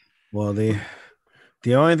 Well, the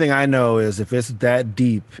only thing I know is if it's that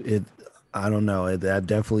deep, I don't know. That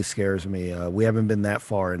definitely scares me. We haven't been that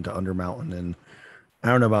far into Undermountain, and I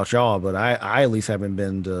don't know about y'all, but I at least haven't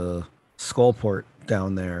been to Skullport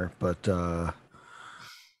down there. But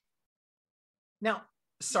now,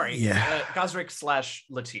 sorry, Gazrick /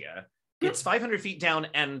 LaTia. It's 500 feet down,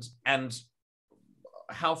 and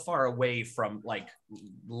how far away from, like,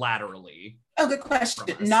 laterally? Oh, good question.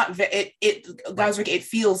 Gazrick, it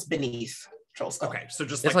feels beneath Trollskull. Okay, so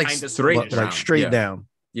just it's like kind of straight down.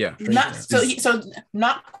 Yeah. Not so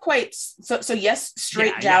not quite. So yes,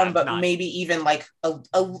 straight down, but maybe even like a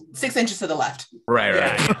 6 inches to the left. Right.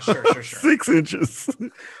 Yeah, sure. 6 inches.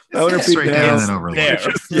 Straight down and over there.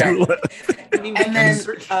 Yeah. And then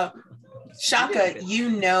Shaka, you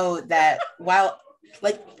know that while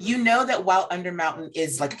Undermountain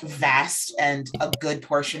is like vast and a good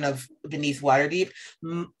portion of beneath Waterdeep,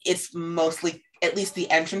 it's mostly, at least the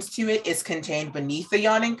entrance to it, is contained beneath the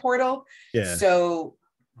yawning portal. Yeah. So,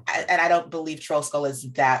 and I don't believe Trollskull is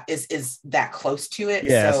that close to it.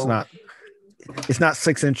 Yeah, so. It's not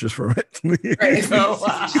 6 inches from it. Right, so,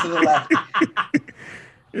 to the left.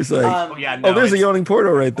 It's like, there's a yawning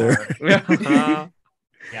portal right there.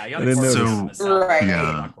 Yawning portal. Right.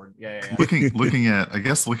 Yeah. Looking at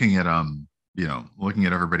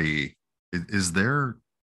everybody, is there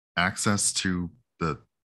access to the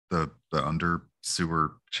under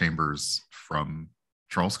sewer chambers from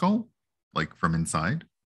Trollskull, like from inside?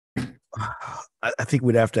 I think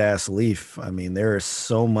we'd have to ask Leaf. I mean, there is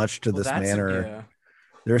so much to this manor.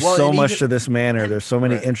 There's to this manor. There's so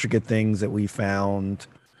many intricate things that we found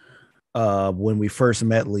when we first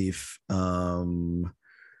met Leaf.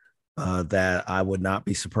 That I would not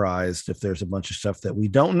be surprised if there's a bunch of stuff that we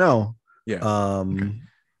don't know. I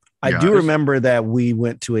do remember that we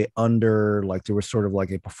went to there was sort of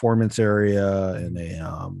like a performance area and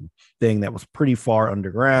a thing that was pretty far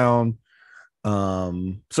underground.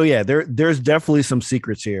 So yeah, there's definitely some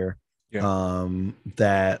secrets here.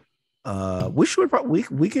 That we should probably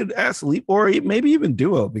we could ask Leap or maybe even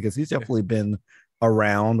Duo, because he's definitely been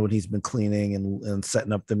around when he's been cleaning and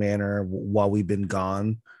setting up the manor while we've been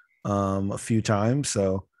gone a few times.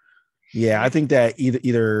 So yeah, I think that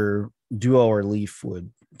either Duo or Leaf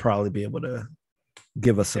would probably be able to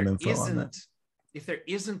give us some info on that. If there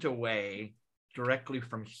isn't a way directly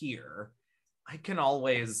from here, I can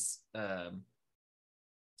always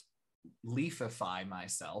leafify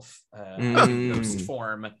myself in ghost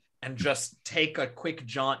form and just take a quick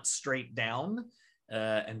jaunt straight down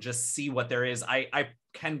and just see what there is. I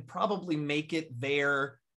can probably make it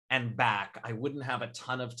there and back. I wouldn't have a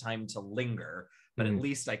ton of time to linger, but at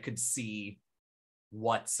least I could see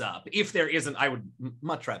what's up. If there isn't, I would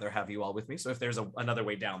much rather have you all with me. So if there's another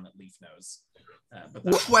way down that Leaf knows.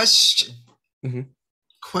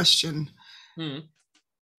 Question.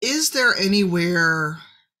 Is there anywhere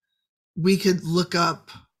we could look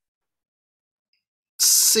up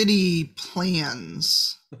city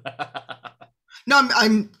plans? No,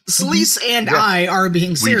 I'm Selise and I are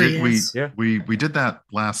being serious. We did that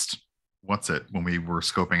last, when we were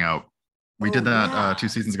scoping out. We did that 2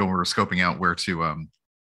 seasons ago when we were scoping out where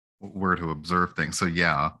to observe things. So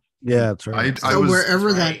yeah, that's right.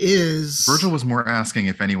 Wherever that is. Virgil was more asking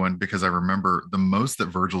if anyone, because I remember the most that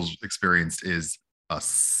Virgil's experienced is a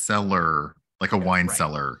cellar, like a wine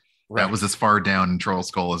cellar. That was as far down in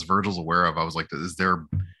Trollskull as Virgil's aware of. I was like, is there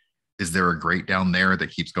a grate down there that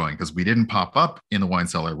keeps going? Because we didn't pop up in the wine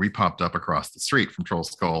cellar. We popped up across the street from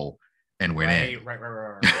Trollskull and went in. Right.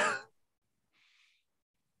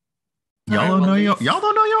 Y'all don't know your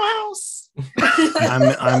house.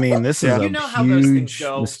 I mean, this is a huge,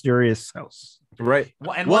 mysterious house. Right.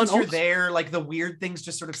 Well, and once you're there, like, the weird things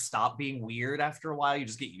just sort of stop being weird after a while. You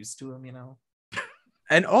just get used to them,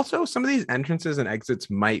 And also, some of these entrances and exits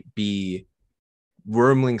might be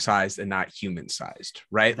wormling sized and not human sized,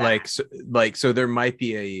 right? So there might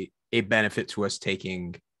be a benefit to us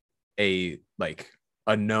taking a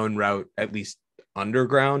known route, at least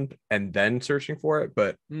underground, and then searching for it.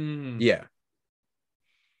 But yeah,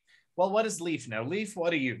 Well, what does Leaf know? Leaf, what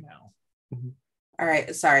do you know? All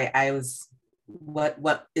right, sorry, I was.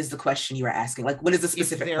 What is the question you were asking? Like, what is the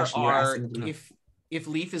specific question you were asking? If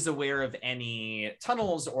Leaf is aware of any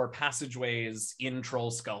tunnels or passageways in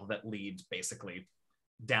Trollskull that lead basically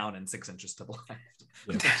down and 6 inches to the left.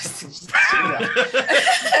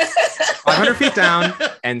 500 feet down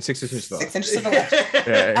and 6 inches to the 6 inches to the left.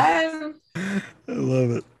 Yeah. I love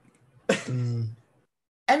it.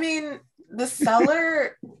 I mean, the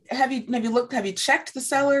cellar. Have you checked the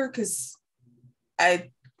cellar? Because I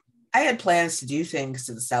had plans to do things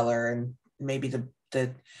to the cellar, and maybe the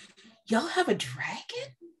y'all have a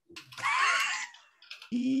dragon?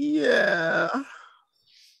 Yeah.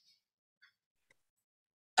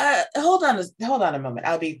 Hold on a moment.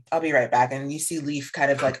 I'll be right back. And you see Leaf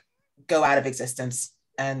kind of like go out of existence,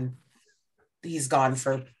 and he's gone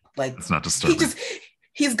for like. It's not disturbing.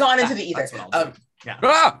 He's gone into the ether.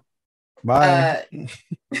 Yeah. Bye.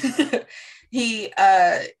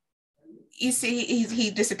 You see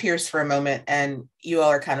he disappears for a moment, and you all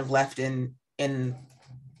are kind of left in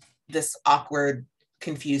this awkward,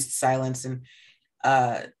 confused silence, and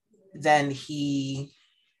then he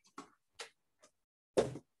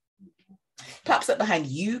pops up behind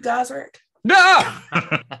you, Gazrick. No.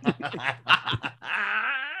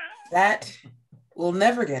 That will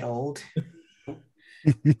never get old.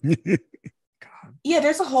 Yeah,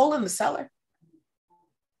 there's a hole in the cellar.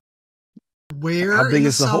 Where? How big in the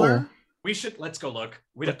is the cellar? hole? Let's go look.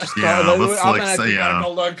 We don't just Yeah, let's I'm like gonna, say, yeah.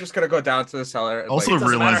 go look. Just gonna go down to the cellar. Also it doesn't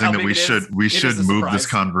matter realizing how that big we it is, should it is a move this surprise.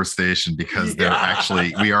 conversation because Yeah.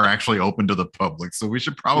 we are actually open to the public. So we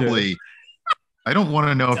should probably. I don't want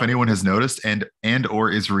to know if anyone has noticed and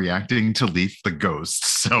or is reacting to Leaf the ghost.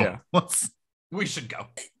 So we should go.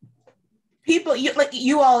 People,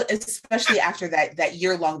 you all, especially after that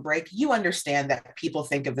year-long break, you understand that people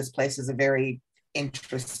think of this place as a very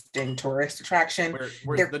interesting tourist attraction.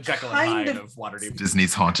 We're They're the Jekyll and kind Hyde of- of Waterdeep.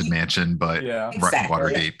 Disney's Haunted Mansion, but Exactly.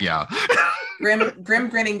 Waterdeep, yeah. grim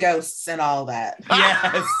grinning ghosts and all that.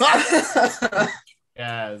 Yes.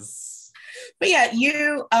 Yes. But yeah,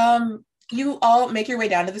 you all make your way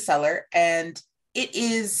down to the cellar, and it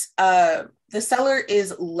is the cellar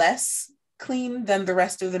is less clean than the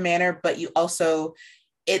rest of the manor, but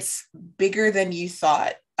it's bigger than you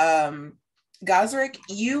thought. Gazrick,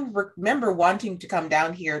 you remember wanting to come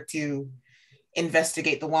down here to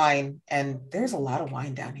investigate the wine, and there's a lot of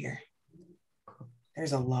wine down here.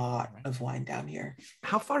 There's a lot of wine down here.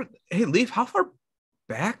 How far? Hey, Leaf. How far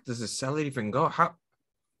back does the cellar even go? How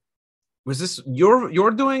was this? You're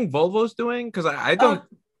doing? Volvo's doing? Because I don't.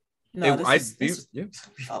 No, this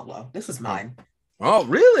is mine. Oh,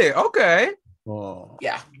 really? Okay. Oh.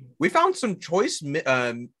 Yeah. We found some choice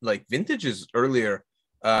like vintages earlier.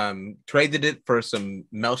 Traded it for some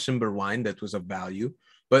Melshimber wine that was of value.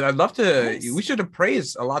 But I'd love to. Nice. We should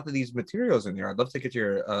appraise a lot of these materials in here. I'd love to get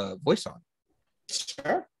your voice on.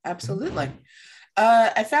 Sure, absolutely.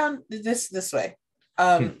 I found this way.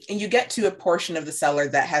 And you get to a portion of the cellar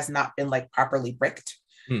that has not been like properly bricked.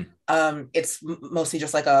 It's mostly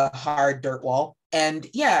just like a hard dirt wall. And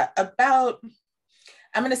yeah,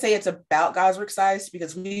 I'm going to say it's about Gazrick size,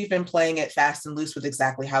 because we've been playing it fast and loose with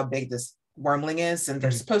exactly how big this wormling is. And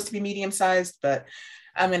they're supposed to be medium sized, but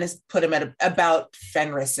I'm going to put him at about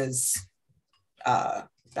Fenris's size.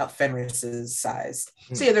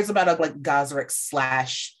 So yeah, there's about a like Gazrick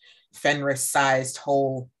 / Fenris sized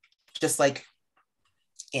hole, just like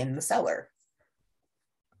in the cellar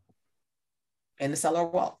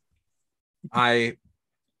wall.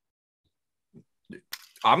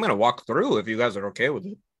 I'm gonna walk through if you guys are okay with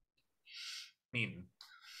it. I mean,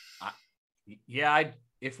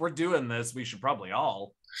 if we're doing this, we should probably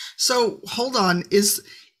all. So hold on, is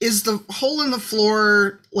the hole in the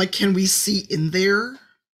floor, like, can we see in there?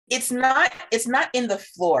 It's not in the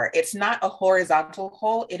floor. It's not a horizontal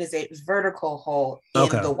hole. It is a vertical hole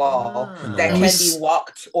in the wall that can be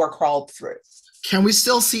walked or crawled through. Can we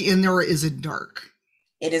still see in there, or is it dark?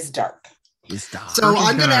 It is dark. It's dark. So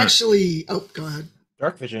I'm gonna actually. Oh, go ahead.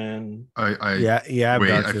 Dark vision. Wait, I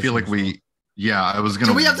feel like I was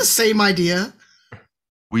gonna. Do we have the same idea?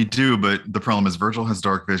 We do, but the problem is Virgil has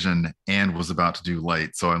dark vision and was about to do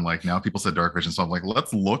light. So I'm like, now people said dark vision, so I'm like,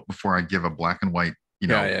 let's look before I give a black and white, to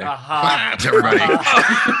everybody.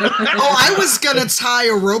 I was gonna tie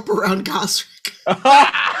a rope around Gazrick. We're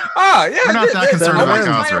not that concerned about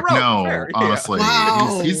Gazrick. No, Fair. honestly,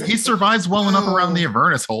 Wow. he survives well enough around the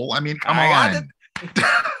Avernus hole. I mean, come on.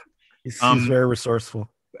 He's very resourceful.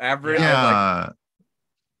 Average,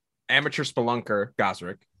 amateur spelunker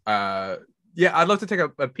Gazrick. I'd love to take a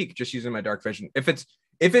peek just using my dark vision. If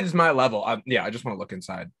if it is my level, I just want to look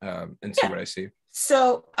inside and see what I see.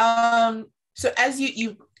 So, so as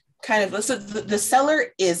you kind of, so the cellar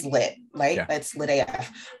is lit, right? Yeah. It's lit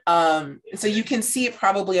AF. So you can see it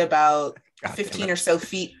probably about 15 or so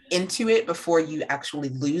feet into it before you actually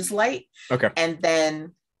lose light. Okay. And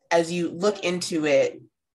then as you look into it,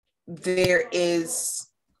 there is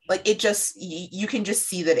like, it just, you can just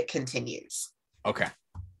see that it continues. Okay.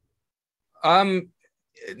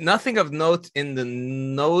 Nothing of note in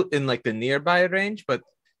like the nearby range, but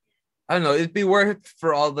I don't know. It'd be worth it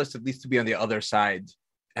for all of us at least to be on the other side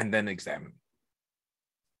and then examine.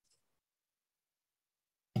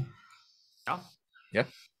 Oh. Yeah.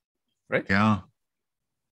 Right. Yeah.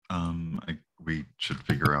 We should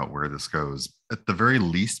figure out where this goes at the very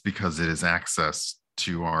least, because it is access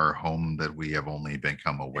to our home that we have only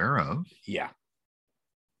become aware of. Yeah.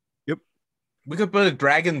 Yep. We could put a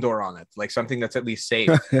dragon door on it, like something that's at least safe.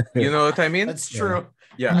 You know what I mean? That's true.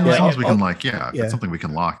 Yeah. As long as we can if yeah. it's something we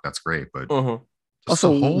can lock, that's great. But Uh-huh.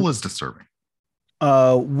 also, the hole is disturbing.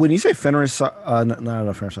 When you say Fenris,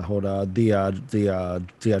 not Fenris hold,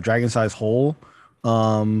 the dragon-sized hole,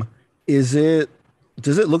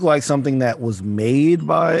 does it look like something that was made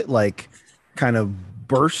by, like, kind of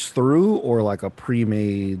burst through, or like a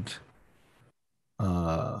pre-made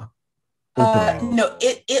opening? No,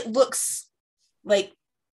 it looks like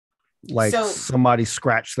somebody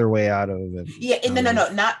scratched their way out of it. Yeah,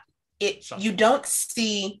 no, not it. You don't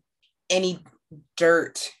see any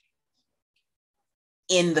dirt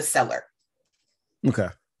in the cellar. Okay.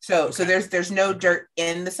 So there's no dirt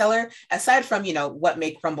in the cellar aside from, what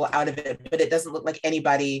may crumble out of it, but it doesn't look like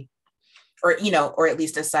anybody, or at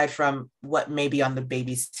least aside from what may be on the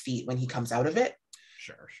baby's feet when he comes out of it.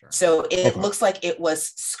 Sure. So it looks like it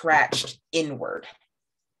was scratched inward.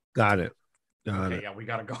 Got it. Okay, yeah, we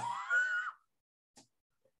gotta go.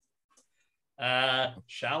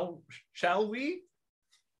 Shall we?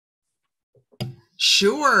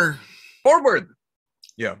 Sure. Forward.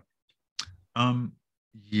 Yeah.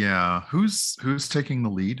 Yeah. Who's taking the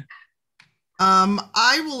lead?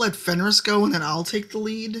 I will let Fenris go, and then I'll take the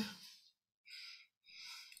lead.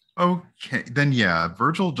 Okay, then yeah,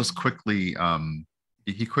 Virgil just quickly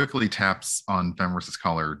he quickly taps on Fenris's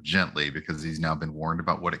collar gently, because he's now been warned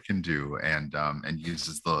about what it can do, and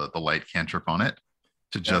uses the light cantrip on it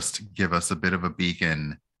to just give us a bit of a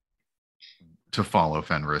beacon to follow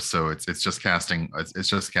Fenris. So it's just casting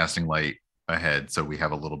light ahead, so we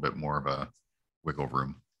have a little bit more of a wiggle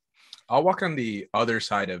room. I'll walk on the other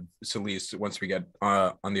side of Selise once we get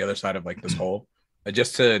on the other side of like this hole,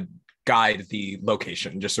 just to guide the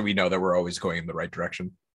location, just so we know that we're always going in the right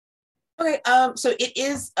direction. Okay. So it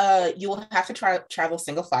is. You will have to travel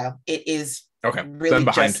single file. It is really then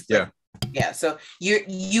behind. Yeah. So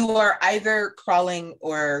you are either crawling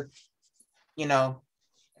or in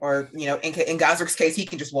Gazrick's case, he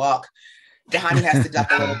can just walk. Dahani has to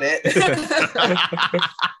duck a little bit.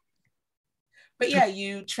 But yeah,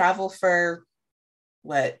 you travel for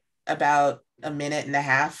about a minute and a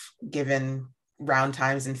half, given round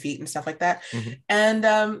times and feet and stuff like that. Mm-hmm.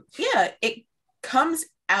 And it comes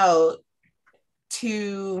out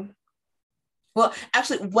to, well,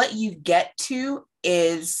 actually what you get to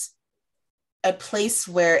is a place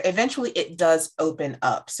where eventually it does open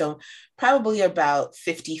up. So probably about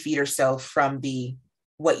 50 feet or so from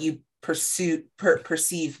what you perceive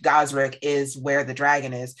Gazrick is where the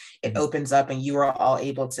dragon is. It opens up and you are all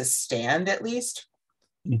able to stand at least.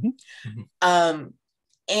 Mm-hmm.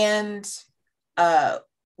 And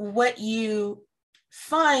what you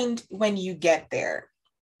find when you get there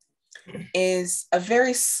is a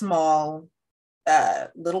very small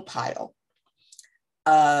little pile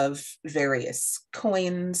of various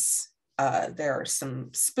coins. There are some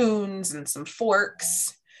spoons and some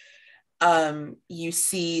forks. You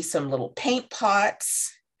see some little paint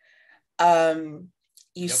pots.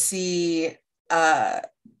 You see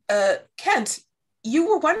Kent, you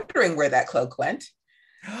were wondering where that cloak went.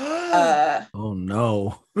 Oh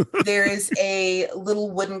no. There is a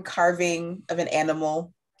little wooden carving of an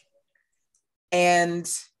animal, and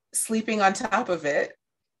sleeping on top of it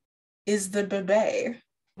is the bebe.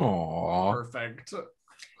 Aww. Perfect.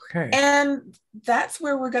 Okay. And that's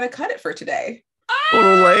where we're going to cut it for today.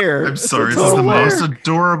 Total layer. I'm sorry, this is the most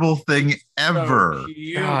adorable thing ever. So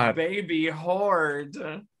cute, God. baby horde.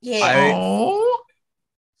 Yeah.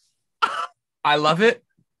 I love it,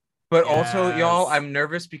 but Yes. also, y'all, I'm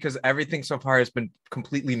nervous because everything so far has been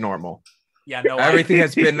completely normal. Yeah, no. Everything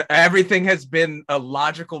has been a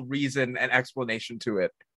logical reason and explanation to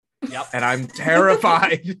it. Yep. And I'm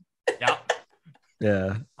terrified. Yep.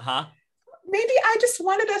 Yeah. Uh-huh. Maybe I just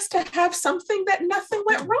wanted us to have something that nothing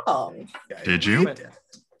went wrong. Did you?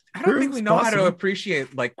 I don't think we know how to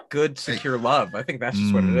appreciate like good, secure love. I think that's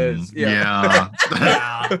just what it is. Yeah.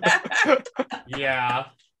 Yeah.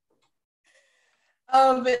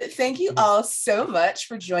 Thank you all so much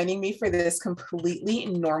for joining me for this completely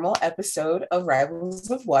normal episode of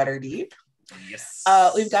Rivals of Waterdeep. Yes.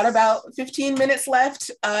 We've got about 15 minutes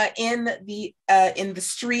left in the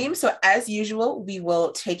stream. So as usual, we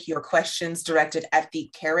will take your questions directed at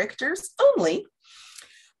the characters only.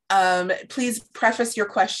 Please preface your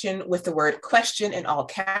question with the word question in all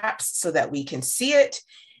caps so that we can see it.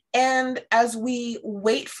 And as we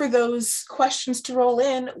wait for those questions to roll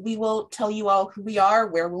in, we will tell you all who we are,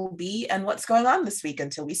 where we'll be, and what's going on this week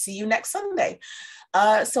until we see you next Sunday.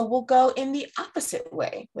 So we'll go in the opposite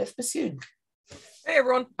way with Masood. Hey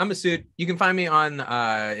everyone, I'm Masood. You can find me on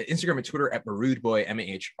Instagram and Twitter at Maroodboy,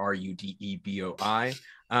 MAHRUDEBOI.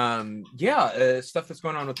 Stuff that's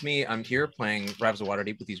going on with me. I'm here playing Rivals of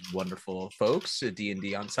Waterdeep with these wonderful folks,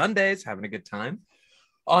 D&D on Sundays, having a good time.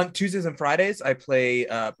 On Tuesdays and Fridays, I play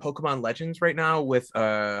Pokemon Legends right now with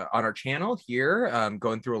on our channel here.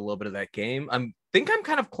 Going through a little bit of that game. I think I'm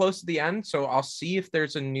kind of close to the end, so I'll see if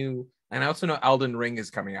there's a new. And I also know Elden Ring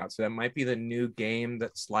is coming out, so that might be the new game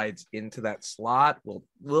that slides into that slot. We'll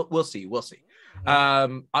see.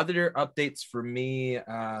 Other updates for me.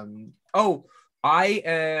 I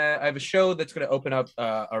have a show that's going to open up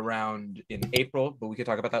around in April, but we can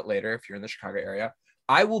talk about that later if you're in the Chicago area.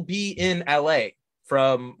 I will be in LA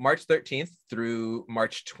from March 13th through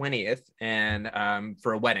March 20th, and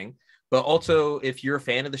for a wedding. But also, if you're a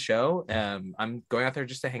fan of the show, I'm going out there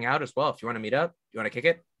just to hang out as well. If you want to meet up, you want to kick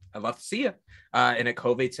it, I'd love to see you in a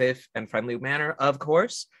COVID safe and friendly manner, of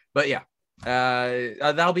course. But yeah,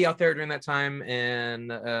 that'll be out there during that time, and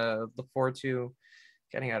look forward to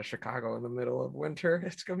getting out of Chicago in the middle of winter.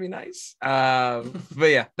 It's gonna be nice. But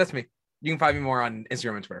yeah, that's me. You can find me more on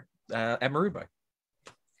Instagram and Twitter at Maroodboy.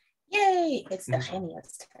 Yay! It's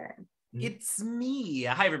Eugenio's turn. It's me.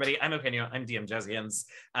 Hi, everybody. I'm Eugenio. I'm DM Jazzy Hens.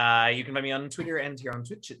 You can find me on Twitter and here on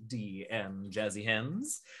Twitch at DM Jazzy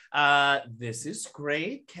Hens. This is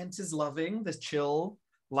great. Kent is loving the chill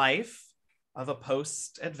life of a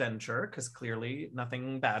post-adventure because clearly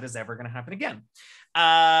nothing bad is ever going to happen again.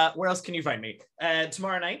 Where else can you find me?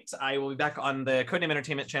 Tomorrow night, I will be back on the Codename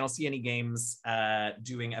Entertainment channel, CNE Games,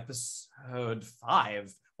 doing episode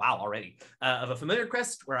 5. Wow, already. Of a familiar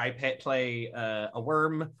quest where I play a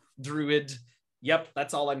worm druid. Yep,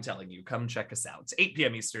 that's all I'm telling you. Come check us out. 8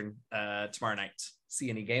 p.m. Eastern tomorrow night.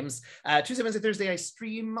 CNE Games. Tuesday, Wednesday, Thursday, I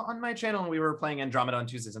stream on my channel, and we were playing Andromeda on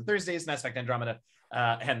Tuesdays and Thursdays, Mass Effect Andromeda,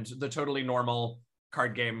 and the totally normal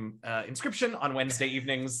card game Inscription on Wednesday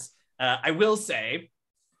evenings. I will say,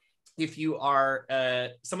 if you are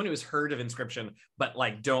someone who has heard of Inscription but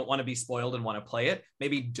like don't want to be spoiled and want to play it,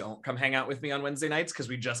 maybe don't come hang out with me on Wednesday nights because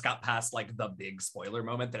we just got past like the big spoiler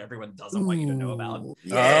moment that everyone doesn't want you to know about.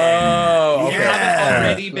 Yeah. If you haven't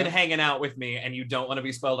already been hanging out with me and you don't want to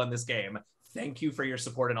be spoiled on this game, thank you for your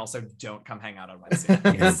support, and also don't come hang out on Wednesday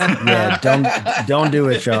nights. don't do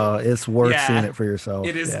it, y'all. It's worth seeing it for yourself.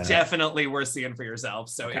 It is definitely worth seeing for yourself.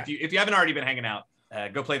 So if you haven't already been hanging out,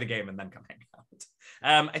 go play the game and then come hang out.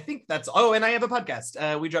 I think that's and I have a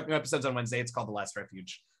podcast. We drop new episodes on Wednesday. It's called The Last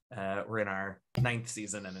Refuge. We're in our 9th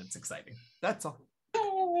season and it's exciting. That's all.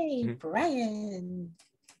 Yay, Brian.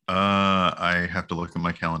 I have to look at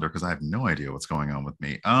my calendar because I have no idea what's going on with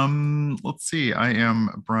me. Let's see. I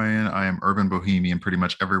am Brian. I am Urban Bohemian pretty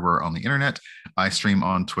much everywhere on the internet. I stream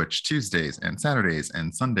on Twitch Tuesdays and Saturdays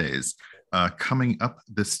and Sundays. Coming up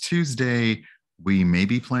this Tuesday, we may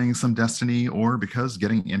be playing some Destiny, or because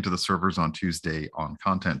getting into the servers on Tuesday on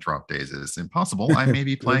content drop days is impossible, I may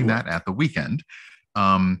be playing that at the weekend.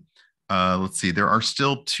 Let's see, there are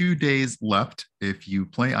still 2 days left if you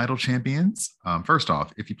play Idle Champions. First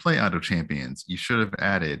off, if you play Idle Champions, you should have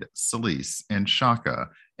added Selise and Shaka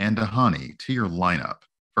and Dahani to your lineup.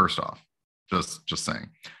 First off, just saying.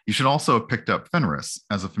 You should also have picked up Fenris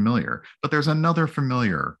as a familiar, but there's another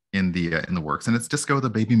familiar in the works, and it's Disco the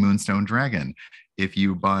Baby Moonstone Dragon. If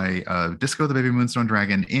you buy Disco the Baby Moonstone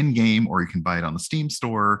Dragon in game, or you can buy it on the Steam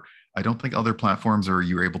store. I don't think other platforms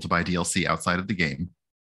you're able to buy DLC outside of the game.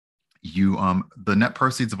 You the net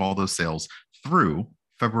proceeds of all those sales through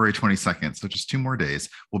February 22nd, so just 2 more days,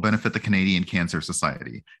 will benefit the Canadian Cancer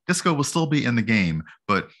Society. Disco will still be in the game,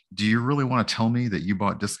 but do you really want to tell me that you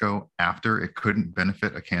bought Disco after it couldn't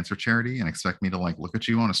benefit a cancer charity and expect me to like look at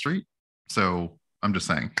you on a street? So I'm just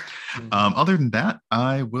saying. Other than that,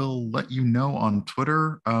 I will let you know on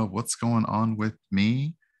Twitter what's going on with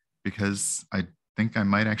me, because I think I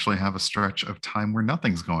might actually have a stretch of time where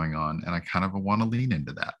nothing's going on, and I kind of want to lean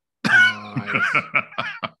into that.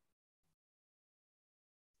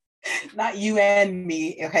 Not you and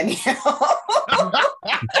me, Eugenio. All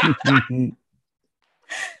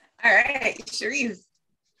right, Shareef.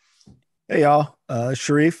 Hey y'all,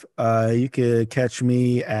 Shareef. You could catch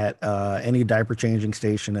me at any diaper changing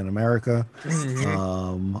station in America.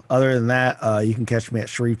 Other than that, you can catch me at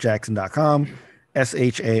ShareefJackson.com,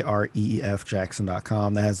 SHAREEF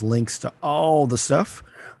Jackson.com. That has links to all the stuff.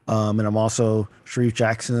 And I'm also Shareef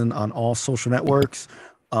Jackson on all social networks.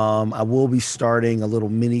 I will be starting a little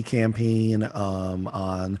mini campaign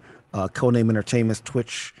on Codename Entertainment's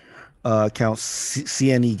Twitch account,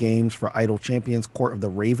 CNE Games for Idle Champions, Court of the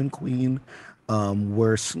Raven Queen.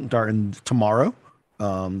 We're starting tomorrow,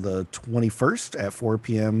 the 21st at 4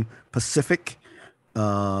 p.m. Pacific.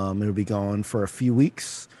 It'll be going for a few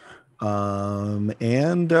weeks.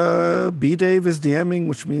 And B-Dave is DMing,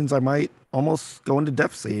 which means I might almost go into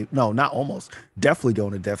death save. No, not almost. Definitely go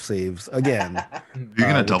into death saves again. You're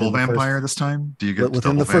gonna double vampire this time? Do you get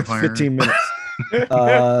within the first 15 minutes?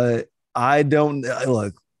 I don't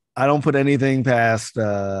look. I don't put anything past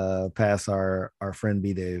our friend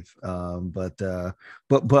B Dave. But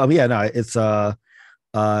yeah, no, it's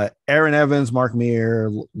Aaron Evans, Mark Meir,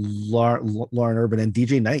 Lauren Urban, and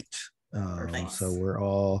DJ Knight. Nice. So we're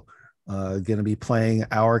all going to be playing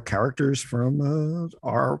our characters from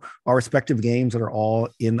our respective games that are all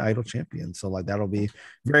in Idle Champions. So like that'll be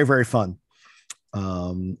very, very fun.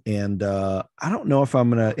 And I don't know if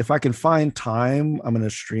I can find time, I'm gonna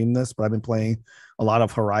stream this, but I've been playing a lot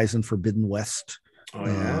of Horizon Forbidden West.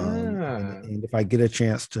 And if I get a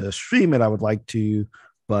chance to stream it, I would like to,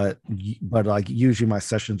 but like usually my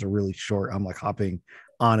sessions are really short. I'm like hopping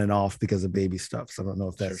on and off because of baby stuff. So I don't know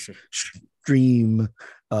if that's stream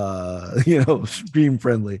stream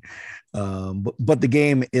friendly. But the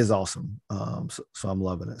game is awesome. So I'm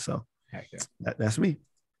loving it. So Heck yeah. that's me.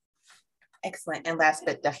 Excellent. And last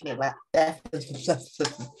but definitely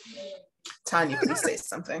Tanya, please say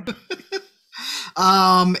something.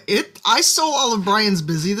 I stole all of Brian's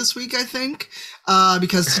busy this week, I think,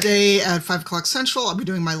 because today at 5 o'clock Central, I'll be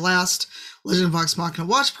doing my last Legend of Vox Machina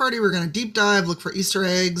watch party. We're going to deep dive, look for Easter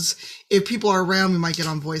eggs. If people are around, we might get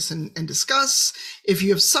on voice and discuss. If you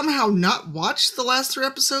have somehow not watched the last 3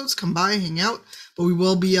 episodes, come by, hang out. But we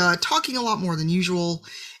will be talking a lot more than usual.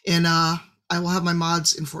 And I will have my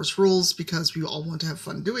mods enforce rules because we all want to have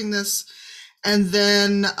fun doing this. And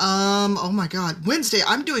then, oh my God, Wednesday,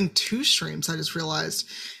 I'm doing 2 streams, I just realized,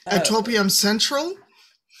 at 12 p.m. Central.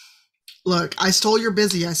 Look, I stole your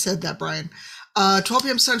busy. I said that, Brian. 12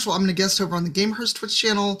 p.m. Central, I'm going to guest over on the Gamehurst Twitch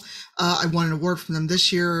channel. I won an award from them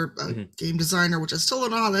this year, game designer, which I still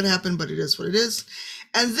don't know how that happened, but it is what it is.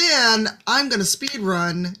 And then I'm going to speed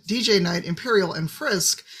run DJ Knight, Imperial, and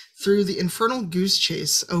Frisk through the Infernal Goose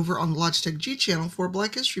Chase over on the Logitech G channel for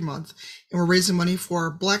Black History Month. And we're raising money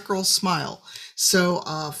for Black Girl Smile. So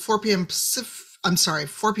 4 p.m.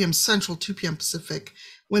 Central, 2 p.m. Pacific.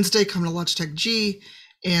 Wednesday, come to Logitech G.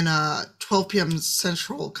 And 12 p.m.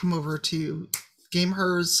 Central, come over to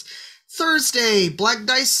Gamehers. Thursday, Black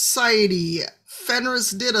Dice Society. Fen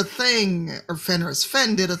did a thing.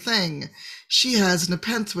 She has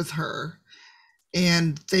Nepenthe with her.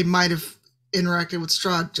 And they might have interacted with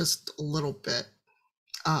Strahd just a little bit.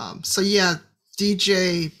 So yeah,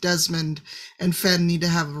 DJ, Desmond, and Fen need to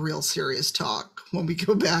have a real serious talk when we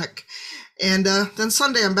go back. And then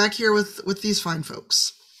Sunday, I'm back here with these fine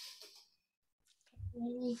folks.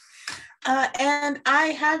 And I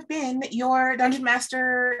have been your Dungeon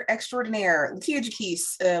Master Extraordinaire, LaTia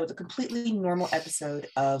Jacquise, with a completely normal episode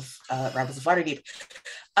of Rebels of Waterdeep.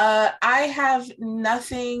 I have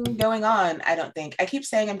nothing going on, I don't think. I keep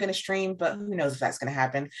saying I'm going to stream, but who knows if that's going to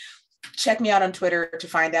happen. Check me out on Twitter to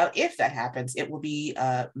find out if that happens. It will be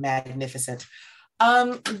magnificent.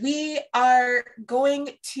 We are going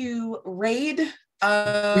to raid. We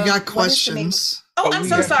got questions. I'm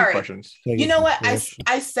so sorry. You know what? Yeah.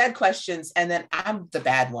 I said questions and then I'm the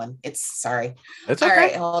bad one. Sorry. That's okay. All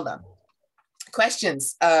right, hold on.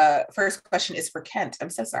 Questions. First question is for Kent.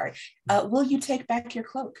 I'm so sorry. Will you take back your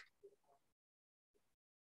cloak?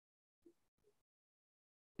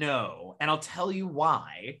 No, and I'll tell you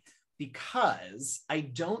why. Because I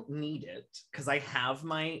don't need it, because I have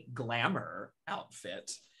my glamour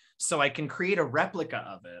outfit, so I can create a replica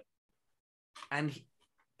of it. And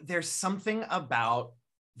there's something about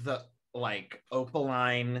the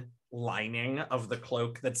opaline lining of the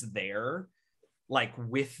cloak that's there, like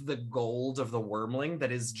with the gold of the wormling,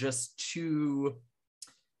 that is just too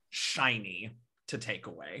shiny to take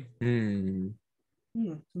away. Mm-hmm.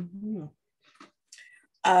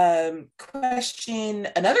 Another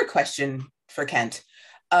question for Kent.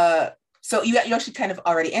 So you actually kind of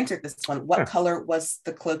already answered this one. What color was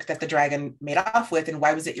the cloak that the dragon made off with, and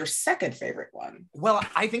why was it your second favorite one? Well,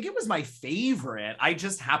 I think it was my favorite. I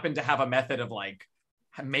just happened to have a method of like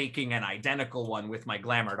making an identical one with my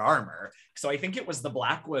glamored armor. So I think it was the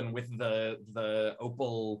black one with the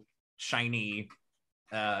opal shiny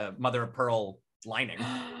mother of pearl lining.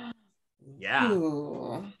 Yeah.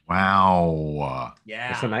 Ooh. Wow.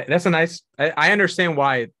 Yeah. That's a nice. I understand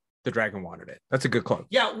why the dragon wanted it. That's a good cloak.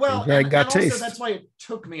 Yeah, well, The dragon and got also taste. that's why it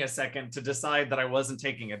took me a second to decide that I wasn't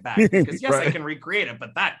taking it back. Because yes, I Right. can recreate it,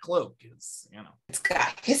 but that cloak is, It's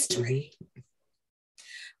got history.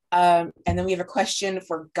 And then we have a question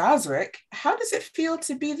for Gazrick. How does it feel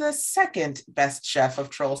to be the second best chef of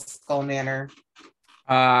Trollskull Manor?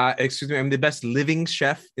 Excuse me, I'm the best living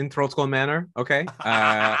chef in Trollskull Manor. Okay.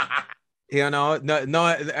 No,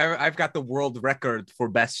 I've got the world record for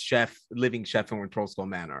best living chef in Trollskull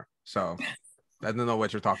Manor. So I don't know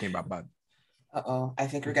what you're talking about, bud. Uh-oh, I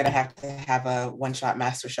think we're gonna have to have a one-shot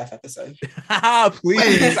Master Chef episode.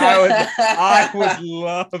 Please, I would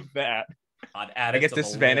love that. I get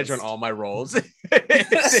disadvantage on all my rolls. So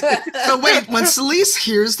wait, when Selise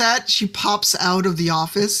hears that, she pops out of the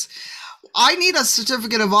office. I need a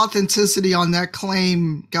certificate of authenticity on that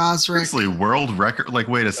claim, Gazrick. Seriously, world record. Like,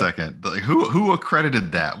 wait a second. Like, who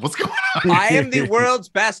accredited that? What's going on? I am the world's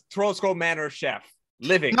best Trollskull Manor chef.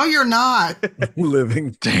 Living. No, you're not.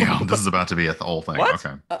 Living. Damn, this is about to be a whole thing. What?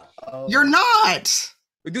 Okay. Uh-oh. You're not.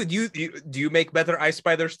 Dude, do you make better ice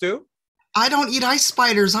spiders too? I don't eat ice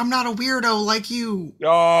spiders. I'm not a weirdo like you.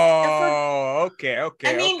 Oh, okay.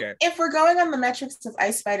 I mean, if we're going on the metrics of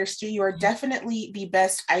Ice Spider Stew, you are definitely the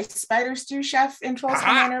best Ice Spider Stew chef in Trollskull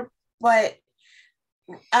Manor, but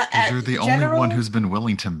You're the only one who's been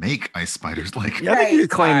willing to make ice spiders. Like, Yeah, I think you could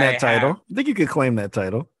claim that I title. have. I think you could claim that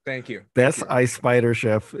title. Thank you. Best ice spider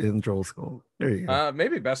chef in Trollskull. There you go.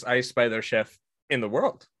 Maybe best ice spider chef in the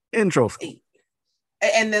world. In Trollskull.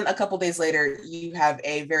 and then a couple days later, you have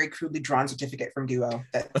a very crudely drawn certificate from Duo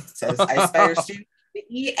that says Ice Spider Stew.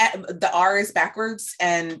 The R is backwards,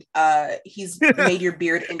 and he's made your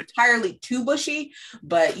beard entirely too bushy,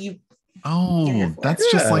 but you. oh,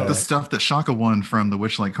 that's just like Yeah. the stuff that Shaka won from the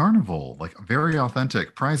Witchlight Carnival. Like, very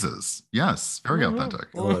authentic prizes. Yes, very authentic.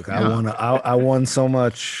 Look, Yeah. I won so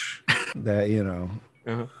much that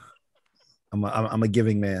Uh-huh. I'm a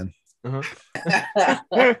giving man. Uh-huh.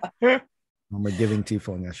 I'm a giving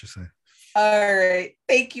tiefling, I should say. All right.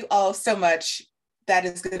 Thank you all so much. That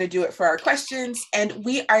is going to do it for our questions. And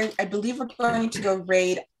I believe we're going to go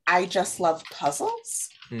raid I Just Love Puzzles.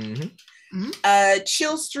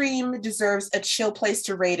 Chill Stream deserves a chill place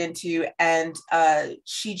to raid into, and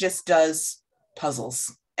she just does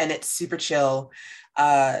puzzles, and it's super chill.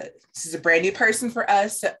 This is a brand new person for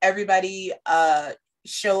us, so everybody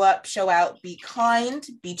show up, show out, be kind,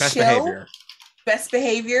 be Best chill, behavior. best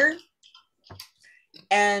behavior.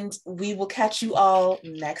 And we will catch you all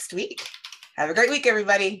next week. Have a great week,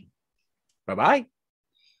 everybody. Bye-bye.